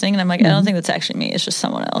listening and I'm I don't think that's actually me. It's just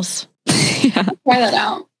someone else. Yeah. Try that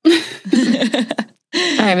out.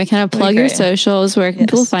 All right, McKenna, plug your socials. Where can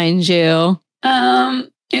people find you?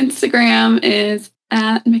 Instagram is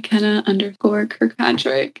at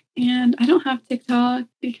McKenna_Kirkpatrick. And I don't have TikTok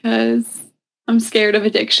because I'm scared of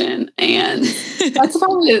addiction. And that's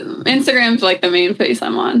probably Instagram's the main place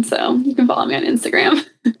I'm on. So you can follow me on Instagram.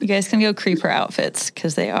 You guys can go creeper outfits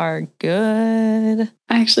because they are good.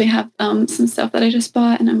 I actually have some stuff that I just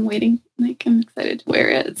bought and I'm waiting. I'm excited to wear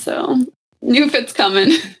it. So new fits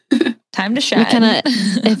coming. Time to shine. McKenna,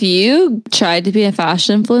 if you tried to be a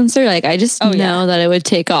fashion influencer, I just know that it would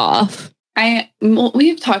take off.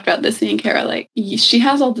 We've talked about this, me and Kara, she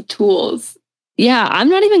has all the tools. Yeah, I'm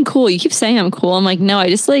not even cool. You keep saying I'm cool. I'm no, I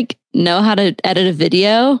just know how to edit a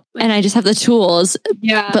video and I just have the tools.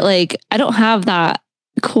 Yeah. But I don't have that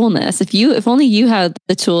coolness. If only you had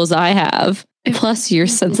the tools I have, plus your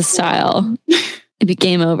sense of style, it'd be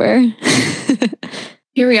game over.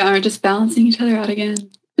 Here we are, just balancing each other out again.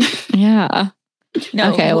 Yeah.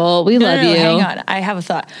 No. Okay, well, we love you. Hang on. I have a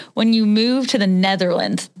thought. When you move to the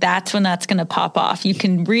Netherlands, that's when that's going to pop off. You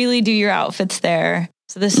can really do your outfits there.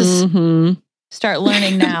 So this is start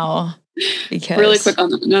learning now. Because really quick on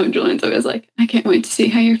that note, Julian's always like, I can't wait to see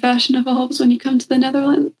how your fashion evolves when you come to the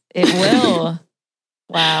Netherlands. It will.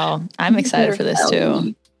 Wow. I'm excited for this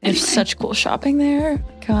too. There's such cool shopping there.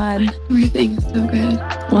 God. Everything is so good.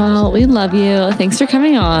 Well, we love you. Thanks for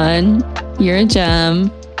coming on. You're a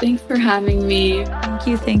gem. Thanks for having me.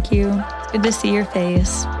 Thank you. It's good to see your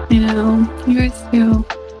face. I know. You guys too.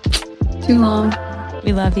 Too long.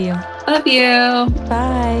 We love you. Love you.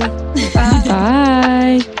 Bye. Bye.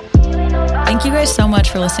 Bye. Thank you guys so much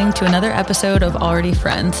for listening to another episode of Already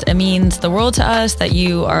Friends. It means the world to us that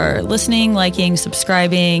you are listening, liking,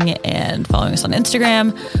 subscribing, and following us on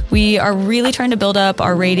Instagram. We are really trying to build up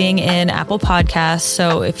our rating in Apple Podcasts.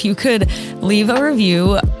 So if you could leave a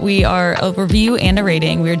review, we are a review and a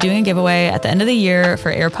rating. We are doing a giveaway at the end of the year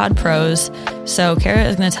for AirPod Pros. So Kara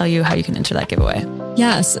is going to tell you how you can enter that giveaway.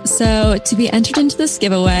 Yes. So to be entered into this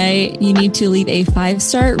giveaway, you need to leave a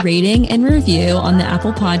 5-star rating and review on the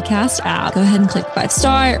Apple Podcast app. Go ahead and click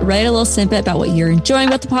 5-star, write a little snippet about what you're enjoying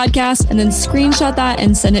about the podcast, and then screenshot that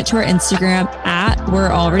and send it to our Instagram at We're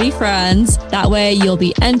Already Friends. That way you'll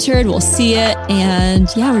be entered. We'll see it. And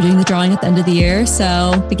yeah, we're doing the drawing at the end of the year.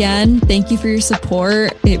 So again, thank you for your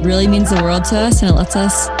support. It really means the world to us and it lets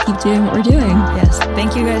us keep doing what we're doing. Yes.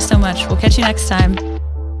 Thank you guys so much. We'll catch you next time.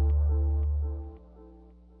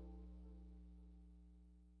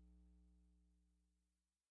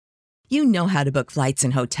 You know how to book flights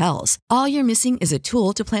and hotels. All you're missing is a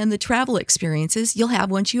tool to plan the travel experiences you'll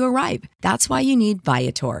have once you arrive. That's why you need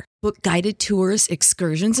Viator. Book guided tours,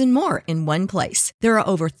 excursions, and more in one place. There are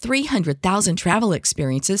over 300,000 travel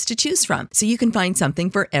experiences to choose from, so you can find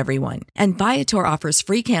something for everyone. And Viator offers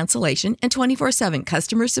free cancellation and 24/7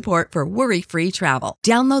 customer support for worry-free travel.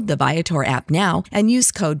 Download the Viator app now and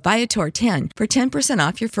use code Viator10 for 10%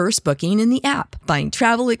 off your first booking in the app. Find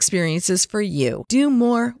travel experiences for you. Do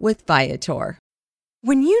more with Viator.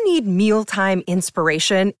 When you need mealtime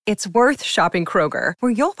inspiration, it's worth shopping Kroger,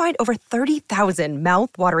 where you'll find over 30,000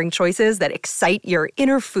 mouth-watering choices that excite your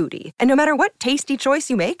inner foodie. And no matter what tasty choice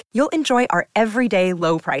you make, you'll enjoy our everyday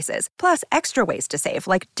low prices, plus extra ways to save,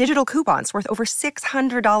 like digital coupons worth over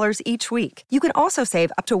 $600 each week. You can also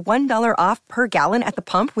save up to $1 off per gallon at the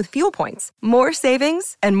pump with fuel points. More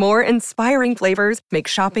savings and more inspiring flavors make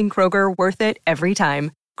shopping Kroger worth it every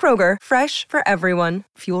time. Kroger, fresh for everyone.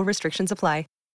 Fuel restrictions apply.